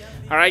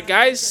 All right,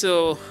 guys,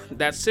 so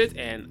that's it,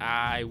 and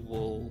I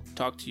will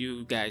talk to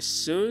you guys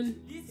soon.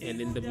 And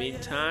in the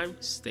meantime,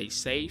 stay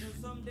safe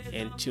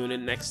and tune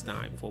in next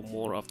time for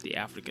more of the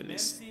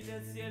Africanist.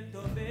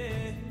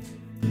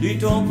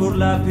 Luttons pour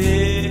la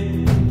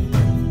paix.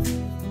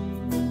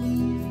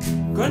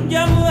 Kon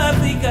jamu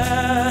Afrika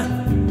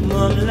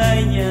mom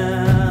lay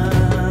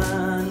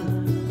ñaan.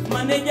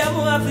 Mané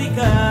jamu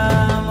Afrika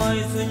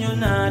moy suñu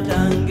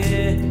naata.